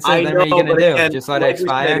expensive, then what are you going to do? Just let it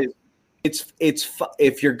expire? It's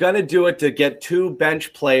if you're going to do it to get 2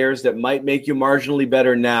 bench players that might make you marginally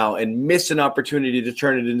better now and miss an opportunity to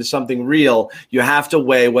turn it into something real, you have to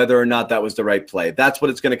weigh whether or not that was the right play. That's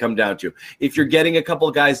what it's going to come down to. If you're getting a couple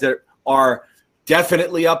of guys that are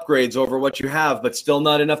definitely upgrades over what you have, but still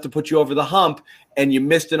not enough to put you over the hump, and you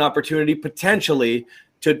missed an opportunity potentially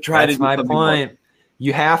to try to do something more.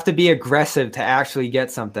 You have to be aggressive to actually get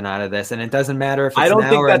something out of this, and it doesn't matter if it's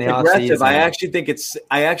now or in the offseason.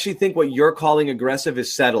 I actually think what you're calling aggressive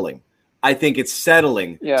is settling. I think it's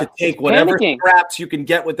settling to take whatever scraps you can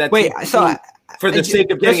get with that. For the sake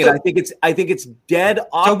of doing it, I think it's dead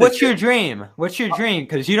opposite. So what's your dream? What's your dream?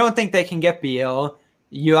 Because you don't think they can get Beal.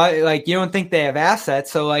 You don't think they have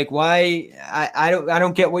assets, so why? I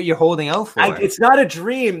don't get what you're holding out for. It's not a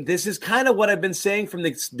dream. This is kind of what I've been saying from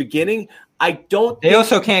the beginning. They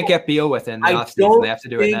also can't get Beal within the offseason. They have to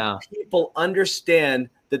do it now. People understand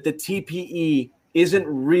that the TPE isn't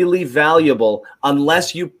really valuable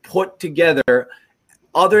unless you put together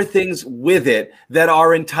other things with it that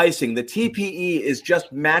are enticing. The TPE is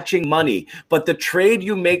just matching money, but the trade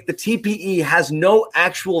you make, the TPE has no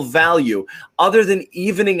actual value other than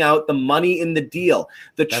evening out the money in the deal.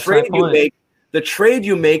 The trade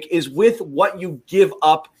you make is with what you give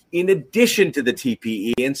up in addition to the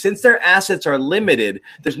TPE. And since their assets are limited,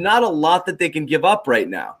 there's not a lot that they can give up right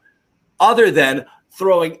now other than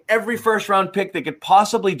throwing every first-round pick they could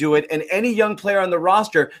possibly do it and any young player on the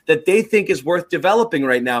roster that they think is worth developing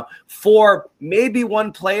right now for maybe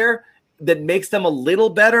one player that makes them a little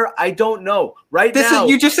better. I don't know.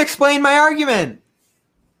 You just explained my argument.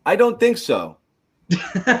 I don't think so.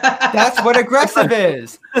 That's what aggressive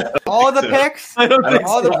is. All the picks,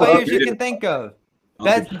 all the players you can think of.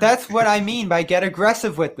 That's what I mean by get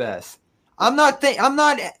aggressive with this. I'm not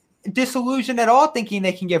disillusioned at all thinking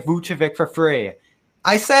they can get Vucevic for free.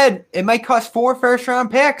 I said it might cost 4 first-round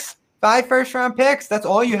picks, 5 first-round picks. That's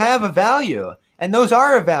all you have of value. And those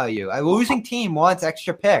are of value. A losing team wants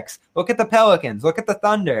extra picks. Look at the Pelicans. Look at the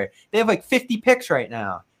Thunder. They have 50 picks right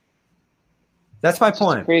now. That's my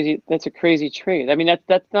point. That's a crazy trade. I mean,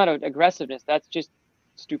 that's not aggressiveness. That's just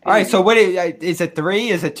stupidity. All right, so what is it 3?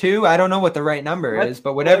 Is it 2? I don't know what the right number is,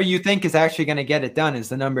 but whatever you think is actually going to get it done is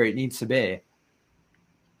the number it needs to be.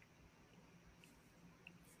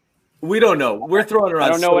 We don't know. We're throwing around. I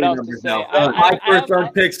don't know what else to say. Now. 5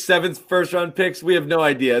 first-round picks, 7 first-round picks. We have no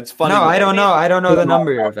idea. It's funny. No, I don't know. I don't know the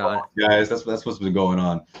number you're about. Guys, that's what's been going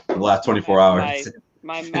on for the last 24 hours.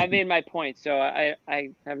 I made my point, so I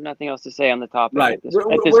have nothing else to say on the topic. Right. At this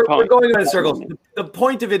point. We're going in circles. The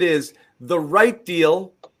point of it is the right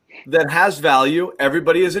deal that has value,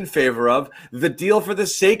 everybody is in favor of. The deal for the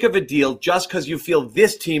sake of a deal, just because you feel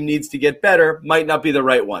this team needs to get better, might not be the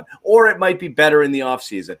right one. Or it might be better in the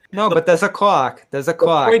offseason. No, but there's a clock.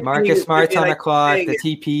 Marcus Smart's on a clock. The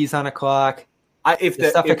TP's on a clock. If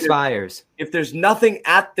stuff expires. If there's nothing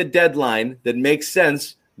at the deadline that makes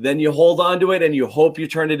sense, then you hold on to it and you hope you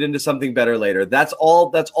turn it into something better later. That's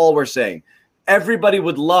all we're saying. Everybody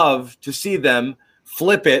would love to see them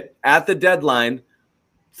flip it at the deadline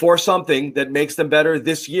for something that makes them better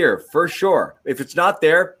this year, for sure. If it's not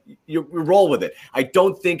there, you roll with it. I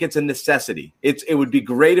don't think it's a necessity. It would be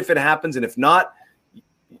great if it happens, and if not,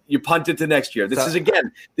 you punt it to next year. This is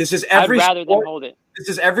every I'd rather sport. than hold it. This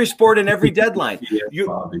is every sport and every deadline.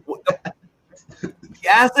 The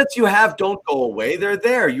assets you have don't go away. They're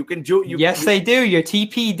there. You can do. Yes, they do. Your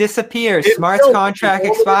TP disappears. Smart's contract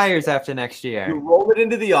expires after next year. You roll it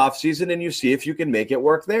into the offseason and you see if you can make it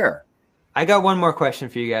work there. I got one more question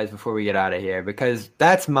for you guys before we get out of here, because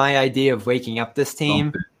that's my idea of waking up this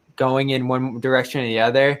team, going in one direction or the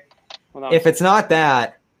other. If it's not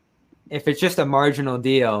that, if it's just a marginal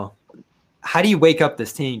deal, how do you wake up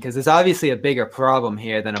this team? Because there's obviously a bigger problem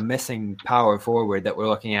here than a missing power forward that we're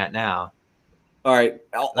looking at now. All right.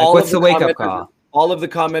 What's the wake-up call? All of the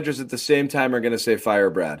commenters at the same time are going to say fire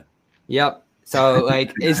Brad. Yep. So,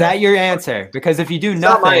 is that your answer? Because if you do nothing,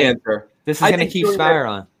 not my answer. This is going to keep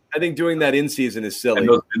spiraling. I think doing that in season is silly.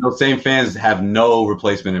 And those same fans have no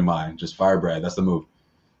replacement in mind. Just fire Brad. That's the move.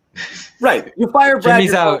 Right. You fire Brad.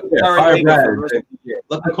 Jimmy's out. Fire Brad.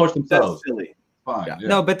 Let them coach themselves. That's silly. Fine. Yeah. Yeah.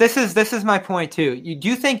 No, but this is my point too. Do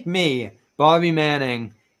you think me, Bobby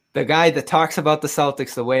Manning, the guy that talks about the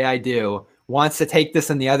Celtics the way I do wants to take this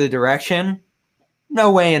in the other direction?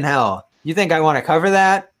 No way in hell. You think I want to cover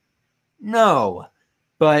that? No.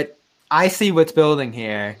 But I see what's building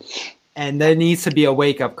here, and there needs to be a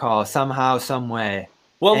wake-up call somehow, some way.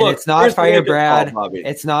 Well, and look, it's not fire Brad. Call,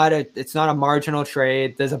 it's not a marginal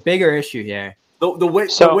trade. There's a bigger issue here. The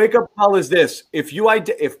wake-up call is this.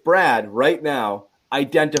 If Brad right now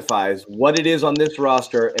identifies what it is on this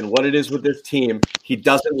roster and what it is with this team he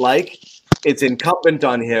doesn't like, it's incumbent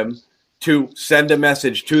on him to send a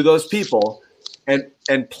message to those people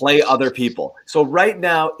and play other people. So right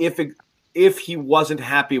now, if he wasn't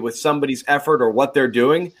happy with somebody's effort or what they're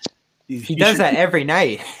doing, he does that every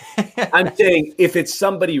night. I'm saying if it's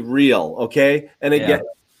somebody real, okay? And again,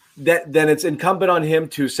 then it's incumbent on him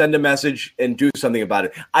to send a message and do something about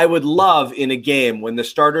it. I would love in a game when the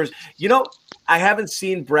starters, I haven't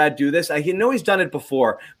seen Brad do this. I know he's done it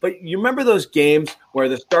before, but you remember those games where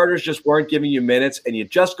the starters just weren't giving you minutes and you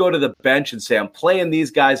just go to the bench and say, I'm playing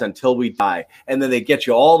these guys until we die. And then they get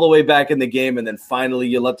you all the way back in the game and then finally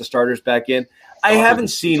you let the starters back in. I haven't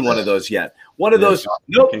seen one of those yet. One of those,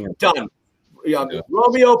 nope, done.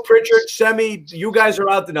 Romeo, Pritchard, Semi, you guys are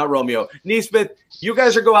out there. Not Romeo. Neesmith, you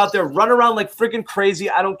guys are go out there, run around like freaking crazy.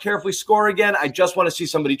 I don't care if we score again. I just want to see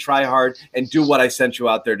somebody try hard and do what I sent you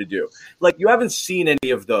out there to do. Like, you haven't seen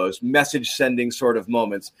any of those message-sending sort of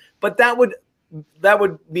moments. But that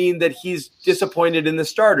would mean that he's disappointed in the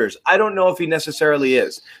starters. I don't know if he necessarily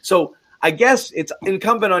is. So I guess it's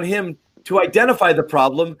incumbent on him to identify the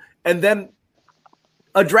problem and then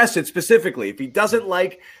address it specifically. If he doesn't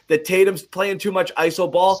like that Tatum's playing too much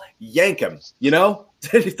iso ball, yank him.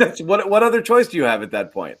 That's what other choice do you have at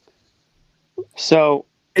that point? So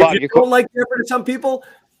if you don't like the effort of some people,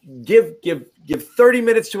 give 30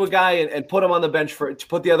 minutes to a guy and put him on the bench to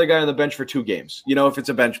put the other guy on the bench for 2 games. If it's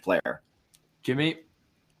a bench player. Jimmy.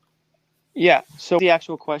 Yeah. So the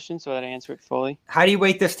actual question, so that I answer it fully. How do you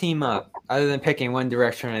wake this team up, other than picking one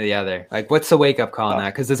direction or the other? Like, what's the wake-up call on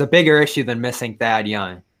that? Because there's a bigger issue than missing Thad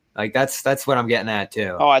Young. Like, that's what I'm getting at,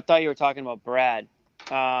 too. Oh, I thought you were talking about Brad.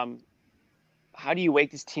 How do you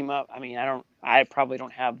wake this team up? I mean, I probably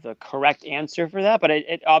don't have the correct answer for that, but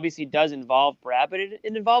it obviously does involve Brad, but it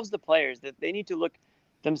involves the players, that they need to look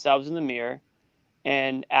themselves in the mirror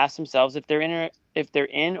and ask themselves if they're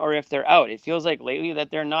in or if they're out. It feels like lately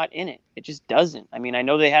that they're not in it. It just doesn't. I mean, I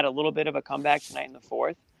know they had a little bit of a comeback tonight in the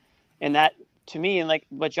fourth, and that, to me, and like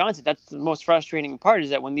what John said, that's the most frustrating part,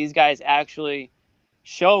 is that when these guys actually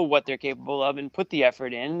show what they're capable of and put the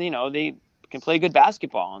effort in, they can play good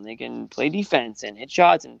basketball and they can play defense and hit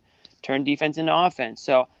shots and turn defense into offense.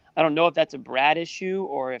 So I don't know if that's a Brad issue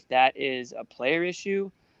or if that is a player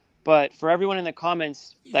issue. But for everyone in the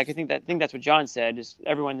comments, like I think that's what John said, is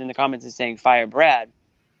everyone in the comments is saying fire Brad.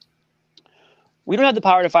 We don't have the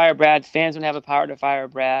power to fire Brad. Fans don't have the power to fire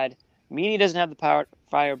Brad. Meany doesn't have the power to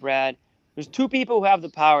fire Brad. There's 2 people who have the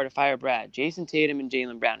power to fire Brad: Jason Tatum and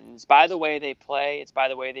Jaylen Brown. And it's by the way they play. It's by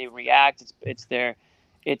the way they react.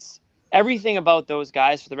 It's everything about those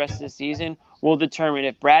guys for the rest of the season will determine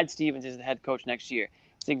if Brad Stevens is the head coach next year.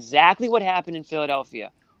 It's exactly what happened in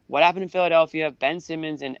Philadelphia. What happened in Philadelphia, Ben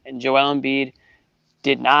Simmons and Joel Embiid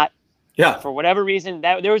did not, for whatever reason,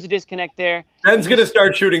 that there was a disconnect there. Ben's going to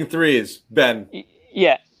start shooting threes, Ben.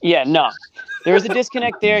 Yeah, no. There was a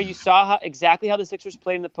disconnect there. You saw exactly how the Sixers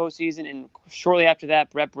played in the postseason, and shortly after that,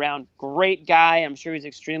 Brett Brown, great guy. I'm sure he's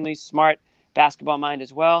extremely smart basketball mind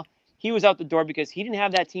as well. He was out the door because he didn't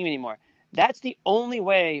have that team anymore. That's the only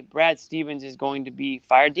way Brad Stevens is going to be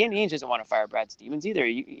fired. Danny Ainge doesn't want to fire Brad Stevens either.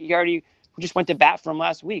 He already just went to bat for him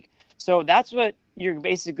last week. So that's what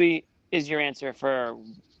basically is your answer for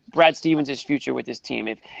Brad Stevens' future with this team.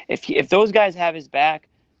 If those guys have his back,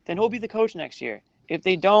 then he'll be the coach next year. If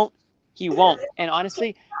they don't, he won't. And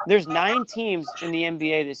honestly, there's 9 teams in the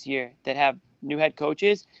NBA this year that have new head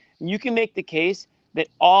coaches. You can make the case that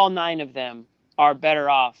all 9 of them are better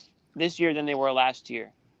off this year than they were last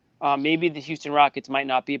year. Maybe the Houston Rockets might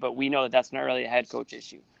not be, but we know that that's not really a head coach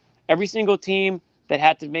issue. Every single team that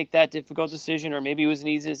had to make that difficult decision, or maybe it was an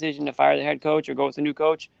easy decision to fire the head coach or go with a new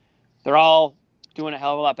coach, they're all doing a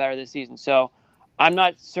hell of a lot better this season. So I'm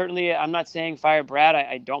not saying fire Brad.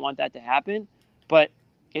 I don't want that to happen, but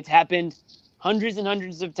it's happened hundreds and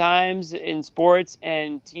hundreds of times in sports,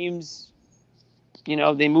 and teams,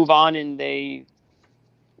 they move on and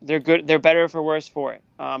they're good. They're better for worse for it.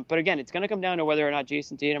 But again, it's going to come down to whether or not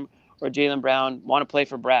Jason Tatum or Jaylen Brown want to play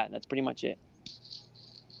for Brad. That's pretty much it.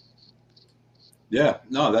 Yeah,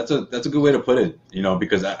 no, that's a good way to put it,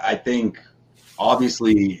 because I think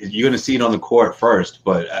obviously you're going to see it on the court first,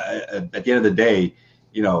 but at the end of the day,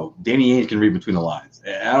 Danny Ainge can read between the lines.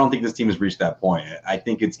 And I don't think this team has reached that point. I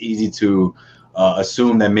think it's easy to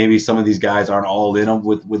assume that maybe some of these guys aren't all in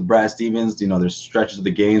with Brad Stevens. There's stretches of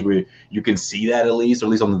the games where you can see that at least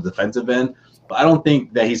on the defensive end. But I don't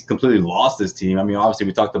think that he's completely lost this team. I mean, obviously,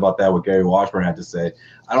 we talked about that what Gary Washburn had to say.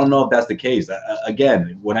 I don't know if that's the case.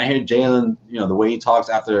 Again, when I hear Jalen, the way he talks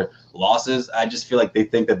after losses, I just feel like they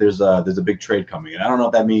think that there's a big trade coming. And I don't know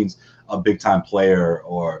if that means a big-time player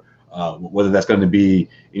or whether that's going to be,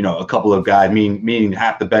 a couple of guys, meaning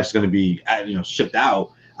half the bench is going to be, shipped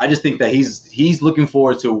out. I just think that he's looking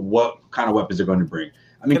forward to what kind of weapons they're going to bring.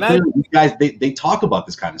 I mean, clearly, you guys, they talk about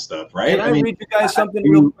this kind of stuff, right? Can I read you guys something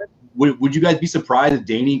real quick? Would you guys be surprised if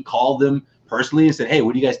Danny called them personally and said, "Hey,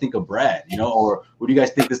 what do you guys think of Brad?" Or what do you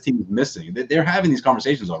guys think this team is missing? They're having these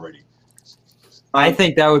conversations already. I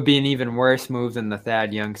think that would be an even worse move than the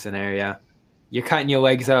Thad Young scenario. You're cutting your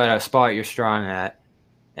legs out at a spot you're strong at,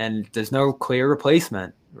 and there's no clear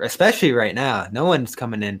replacement, especially right now. No one's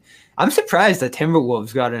coming in. I'm surprised the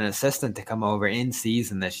Timberwolves got an assistant to come over in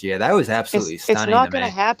season this year. That was absolutely stunning. It's not to going to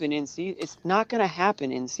me. happen in season. It's not going to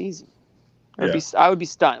happen in season. Yeah. I would be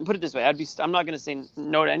stunned. Put it this way: I'm not going to say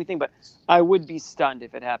no to anything, but I would be stunned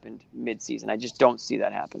if it happened mid-season. I just don't see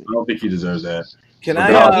that happening. I don't think he deserves that.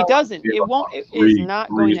 No, he doesn't. It won't. It is not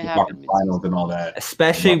going to happen. Finals and all that,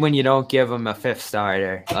 especially when you don't give him a fifth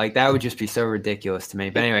starter. Like that would just be so ridiculous to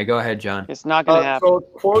me. But anyway, go ahead, John. It's not going to happen. So,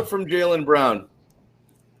 quote from Jaylen Brown,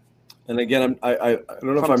 and again, I don't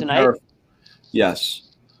know from if I'm tonight. Yes.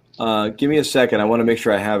 Give me a second. I want to make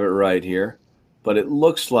sure I have it right here. But it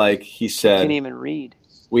looks like he said, I can't even read.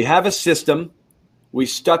 "We have a system. We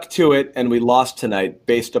stuck to it, and we lost tonight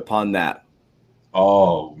based upon that."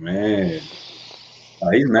 Oh man,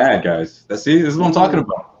 he's mad, guys. This is what I'm talking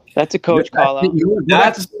about. That's a coach call out.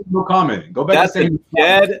 That's no comment. Go back. That's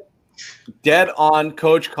a dead on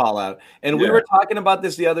coach call out. And we were talking about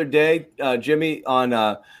this the other day, Jimmy, on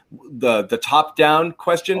the top down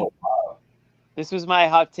question. Oh, wow. This was my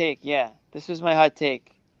hot take. Yeah, this was my hot take.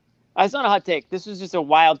 It's not a hot take. This was just a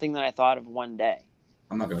wild thing that I thought of one day.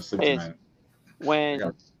 I'm not going to sleep tonight.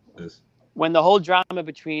 When the whole drama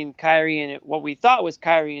between Kyrie and what we thought was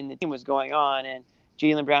Kyrie and the team was going on, and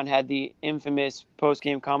Jaylen Brown had the infamous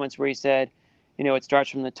post-game comments where he said, it starts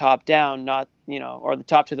from the top down, not, or the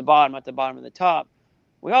top to the bottom, not the bottom to the top.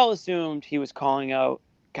 We all assumed he was calling out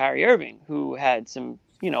Kyrie Irving, who had some,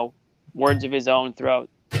 words of his own throughout,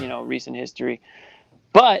 recent history.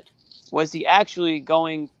 But was he actually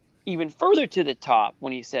going even further to the top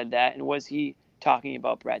when he said that, and was he talking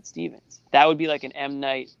about Brad Stevens? That would be like an M.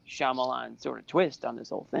 Night Shyamalan sort of twist on this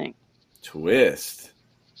whole thing. Twist.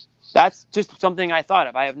 That's just something I thought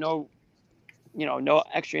of. I have no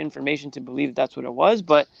extra information to believe that's what it was.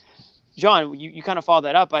 But John, you kind of followed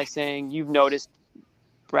that up by saying you've noticed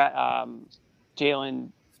Jaylen.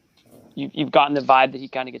 You've gotten the vibe that he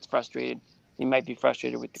kind of gets frustrated. He might be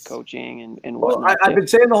frustrated with the coaching and whatnot. Well, I've been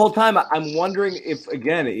saying the whole time. I'm wondering if,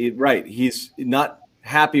 again, he's not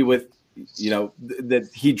happy with, that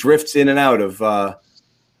he drifts in and out of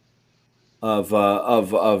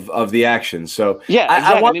the action. So yeah,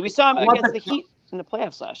 exactly. We saw him against the Heat in the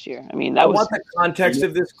playoffs last year. I mean, I want the context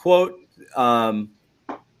of this quote.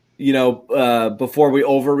 Before we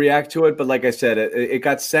overreact to it, but like I said, it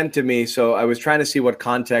got sent to me, so I was trying to see what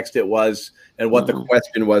context it was and what the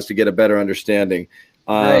question was to get a better understanding.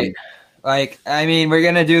 Right. Like, I mean, we're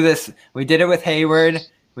going to do this. We did it with Hayward.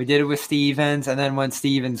 We did it with Stevens. And then when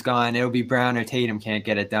Stevens gone, it'll be Brown or Tatum can't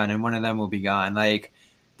get it done, and one of them will be gone. Like,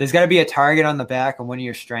 there's got to be a target on the back of one of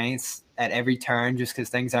your strengths at every turn just because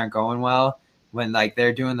things aren't going well when, like,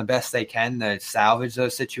 they're doing the best they can to salvage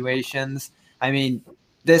those situations. I mean,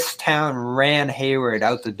 this town ran Hayward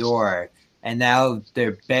out the door, and now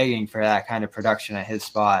they're begging for that kind of production at his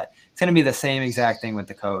spot. It's going to be the same exact thing with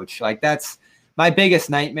the coach. Like, that's my biggest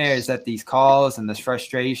nightmare is that these calls and this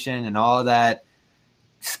frustration and all that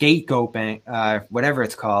scapegoating, whatever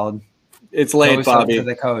it's called. It's late, Bobby. To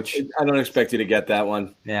the coach. I don't expect you to get that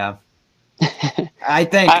one. Yeah. I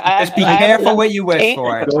think just be careful what you wish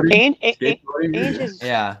for.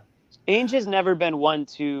 Ainge has never been one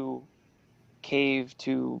to cave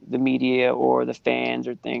to the media or the fans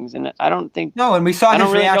or things, and I don't think and we saw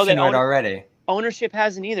his reaction to it already. Ownership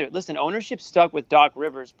hasn't either. Listen, ownership stuck with Doc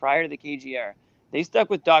Rivers prior to the KGR. They stuck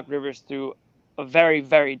with Doc Rivers through a very,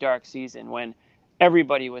 very dark season when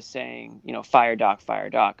everybody was saying, fire Doc, fire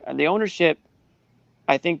Doc. And the ownership,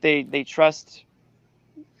 I think they trust,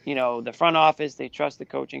 the front office. They trust the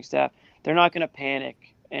coaching staff. They're not going to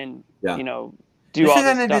panic and do This all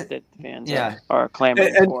isn't the a- stuff that fans Yeah. are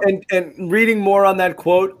clamoring for. And reading more on that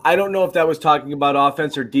quote, I don't know if that was talking about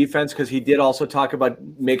offense or defense, because he did also talk about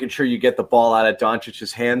making sure you get the ball out of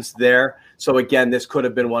Doncic's hands there. So again, this could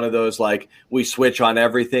have been one of those, like, we switch on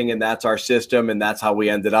everything and that's our system and that's how we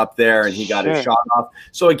ended up there and he got his shot off.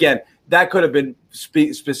 So again, that could have been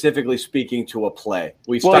specifically speaking to a play.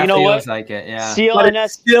 Well, you know what? Feels like it, yeah. But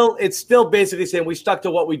CLNS, it's still basically saying we stuck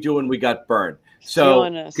to what we do and we got burned. So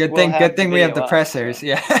CLNS Good will thing. have Good thing we have the video up. pressers.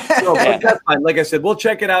 Yeah. no, but that's fine. Like I said, we'll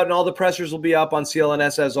check it out, and all the pressers will be up on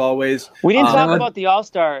CLNS as always. We didn't talk Um, about the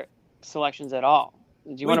All-Star selections at all.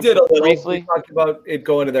 Did you We want did to a little. briefly? We talked about it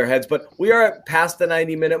going to their heads, but we are past the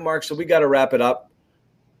 90-minute mark, so we got to wrap it up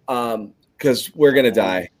because we're gonna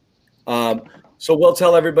die. So we'll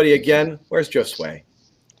tell everybody again. Where's Josue?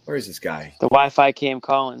 Where is this guy? The Wi-Fi came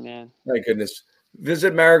calling, man. My goodness.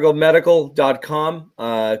 Visit marigoldmedical.com.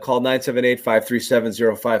 Call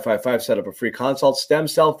 978-537-0555. Set up a free consult. Stem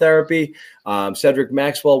cell therapy. Cedric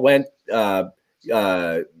Maxwell went and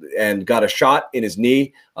got a shot in his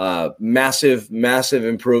knee. Massive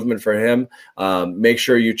improvement for him. Make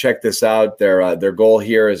sure you check this out. Their goal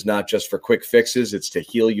here is not just for quick fixes. It's to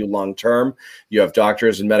heal you long term. You have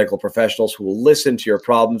doctors and medical professionals who will listen to your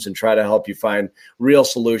problems and try to help you find real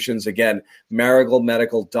solutions. Again,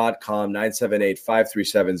 marigoldmedical.com,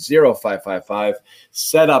 978-537-0555.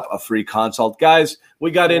 Set up a free consult. Guys,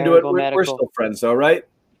 we got into it. We're still friends though, right?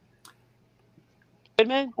 Good,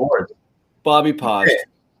 man. Bobby paused.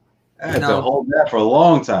 I had to hold that for a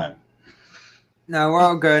long time. No, we're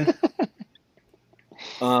all good.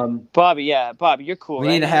 Bobby, you're cool. We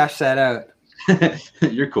right? need to hash that out.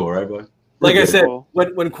 You're cool, right, boy? Like I said, Cool.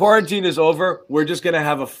 when quarantine is over, we're just gonna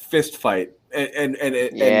have a fist fight and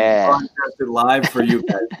broadcast it live for you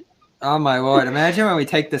guys. Oh my lord! Imagine when we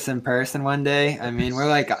take this in person one day. I mean, we're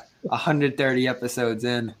like 130 episodes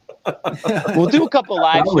in. We'll do a couple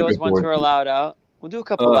live I'm looking shows once forward we're to it. allowed out. We'll do a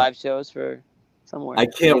couple live shows for somewhere. I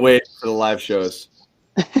can't wait for the live shows.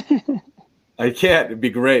 I can't. It'd be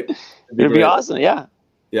great. It'd great. be awesome. Yeah,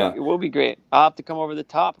 Yeah. it will be great. I'll have to come over the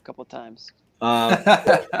top a couple times.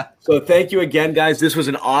 So thank you again, guys. This was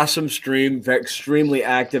an awesome stream. Extremely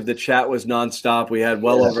active. The chat was nonstop. We had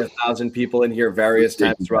well over 1,000 people in here various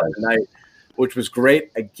times throughout the night, which was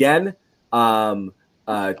great. Again, A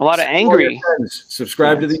lot of angry.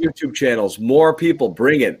 Subscribe to the YouTube channels. More people.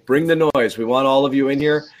 Bring it. Bring the noise. We want all of you in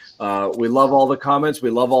here. We love all the comments.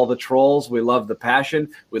 We love all the trolls. We love the passion.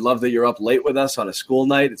 We love that you're up late with us on a school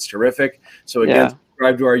night. It's terrific. So again,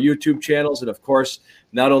 subscribe to our YouTube channels. And of course,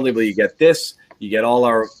 not only will you get this, you get all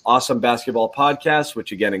our awesome basketball podcasts,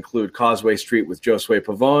 which again include Causeway Street with Josue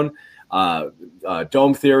Pavone,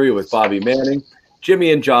 Dome Theory with Bobby Manning,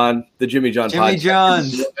 Jimmy and John, the Jimmy John Jimmy podcast.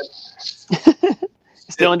 John's.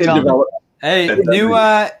 Still in development. Hey,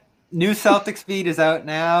 new Celtics feed is out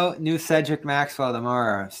now. New Cedric Maxwell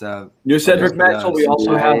tomorrow. So New Cedric Maxwell. We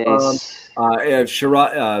also have Nice.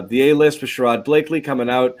 the A-list with Sherrod Blakely coming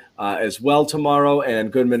out as well tomorrow,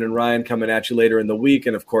 and Goodman and Ryan coming at you later in the week,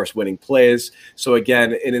 and of course winning plays. So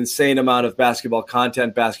again, an insane amount of basketball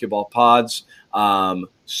content, basketball pods.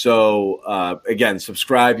 So again,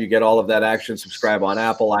 subscribe. You get all of that action. Subscribe on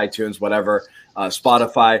Apple, iTunes, whatever.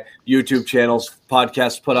 Spotify, YouTube channels,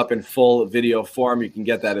 podcasts put up in full video form. You can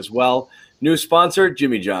get that as well. New sponsor,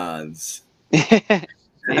 Jimmy John's.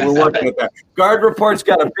 We're working with that. Guard Report's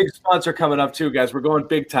got a big sponsor coming up too, guys. We're going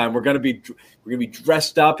big time. We're gonna be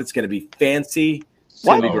dressed up. It's gonna be fancy. It's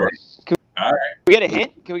gonna be great. All right. Can we get a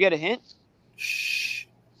hint? Can we get a hint? Shh.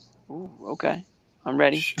 Ooh, okay. I'm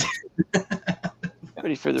ready.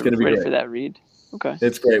 ready for It's gonna be great. for that read. Okay.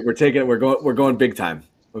 It's great. We're taking it. We're going big time.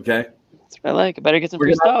 Okay. That's what I like. I better get some We're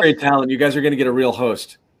free gonna stuff. upgrade talent. You guys are gonna get a real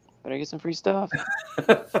host. Better get some free stuff.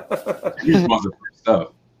 Here's most of the stuff.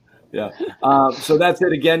 Yeah. So that's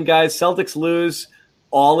it again, guys. Celtics lose.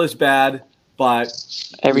 All is bad, but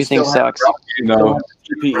Everything still have sucks. No,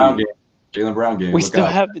 TPE. Brown game. Jalen Brown game. We Look still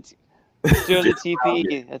out. have the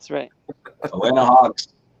TPE. That's right. Atlanta Hawks.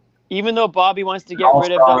 Even though Bobby wants to get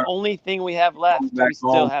rid of the only thing we have left, Back we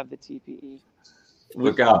still home. have the TPE.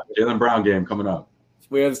 Look out. Jalen Brown game coming up.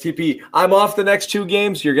 We have this TPE. I'm off the next 2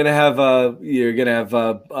 games. You're gonna have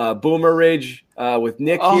Boomer Rage with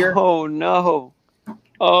Nick here. Oh no!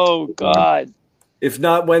 Oh God! If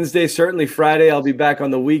not Wednesday, certainly Friday. I'll be back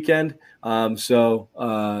on the weekend.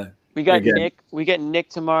 We got Again. Nick. We get Nick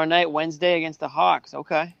tomorrow night, Wednesday against the Hawks.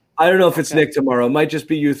 Okay. I don't know if it's Okay. Nick tomorrow. It might just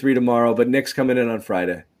be you 3 tomorrow, but Nick's coming in on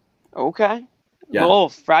Friday. Okay. Yeah. Oh,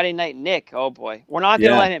 Friday night, Nick. Oh boy, we're not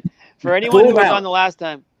gonna Yeah. let him. For anyone who Boom was out. on the last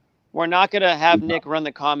time, we're not gonna have Nick run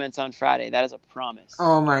the comments on Friday. That is a promise.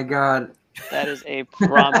 oh my god. That is a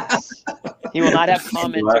promise. He will not have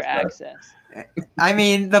commenter access. I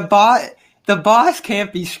mean, the boss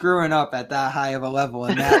can't be screwing up at that high of a level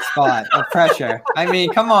in that spot of pressure. I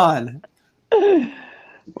mean, come on.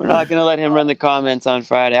 We're not going to let him run the comments on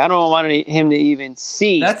Friday. I don't want him to even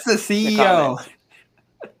see. That's the CEO.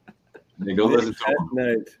 Hey, go listen to him.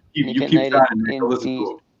 Night. You keep trying, man. Go listen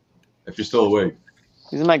to him. If you're still awake.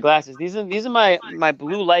 These are my glasses. These are my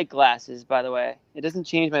blue light glasses, by the way. It doesn't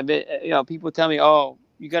change my bit. You know, people tell me, oh,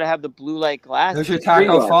 you got to have the blue light glasses. Those are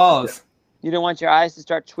Taco Falls. You don't want your eyes to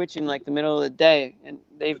start twitching like the middle of the day. And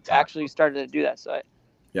they've actually started to do that. So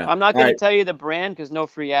I'm not going to tell you the brand because no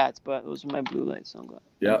free ads, but those are my blue light sunglasses.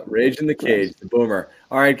 Yeah, Rage in the Cage, the Boomer.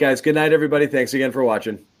 All right, guys. Good night, everybody. Thanks again for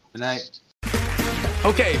watching. Good night.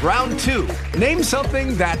 Okay, round 2. Name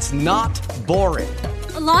something that's not boring.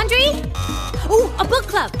 A laundry? Ooh, a book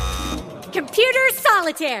club. Computer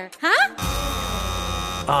solitaire, huh?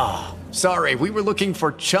 Ah, sorry, we were looking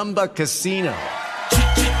for Chumba Casino.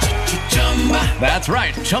 That's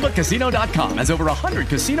right, ChumbaCasino.com has over 100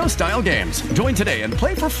 casino-style games. Join today and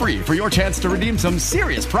play for free for your chance to redeem some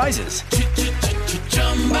serious prizes.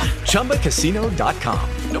 ChumbaCasino.com.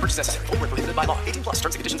 No purchase necessary. Void where prohibited by law. 18+ terms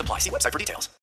and conditions apply. See website for details.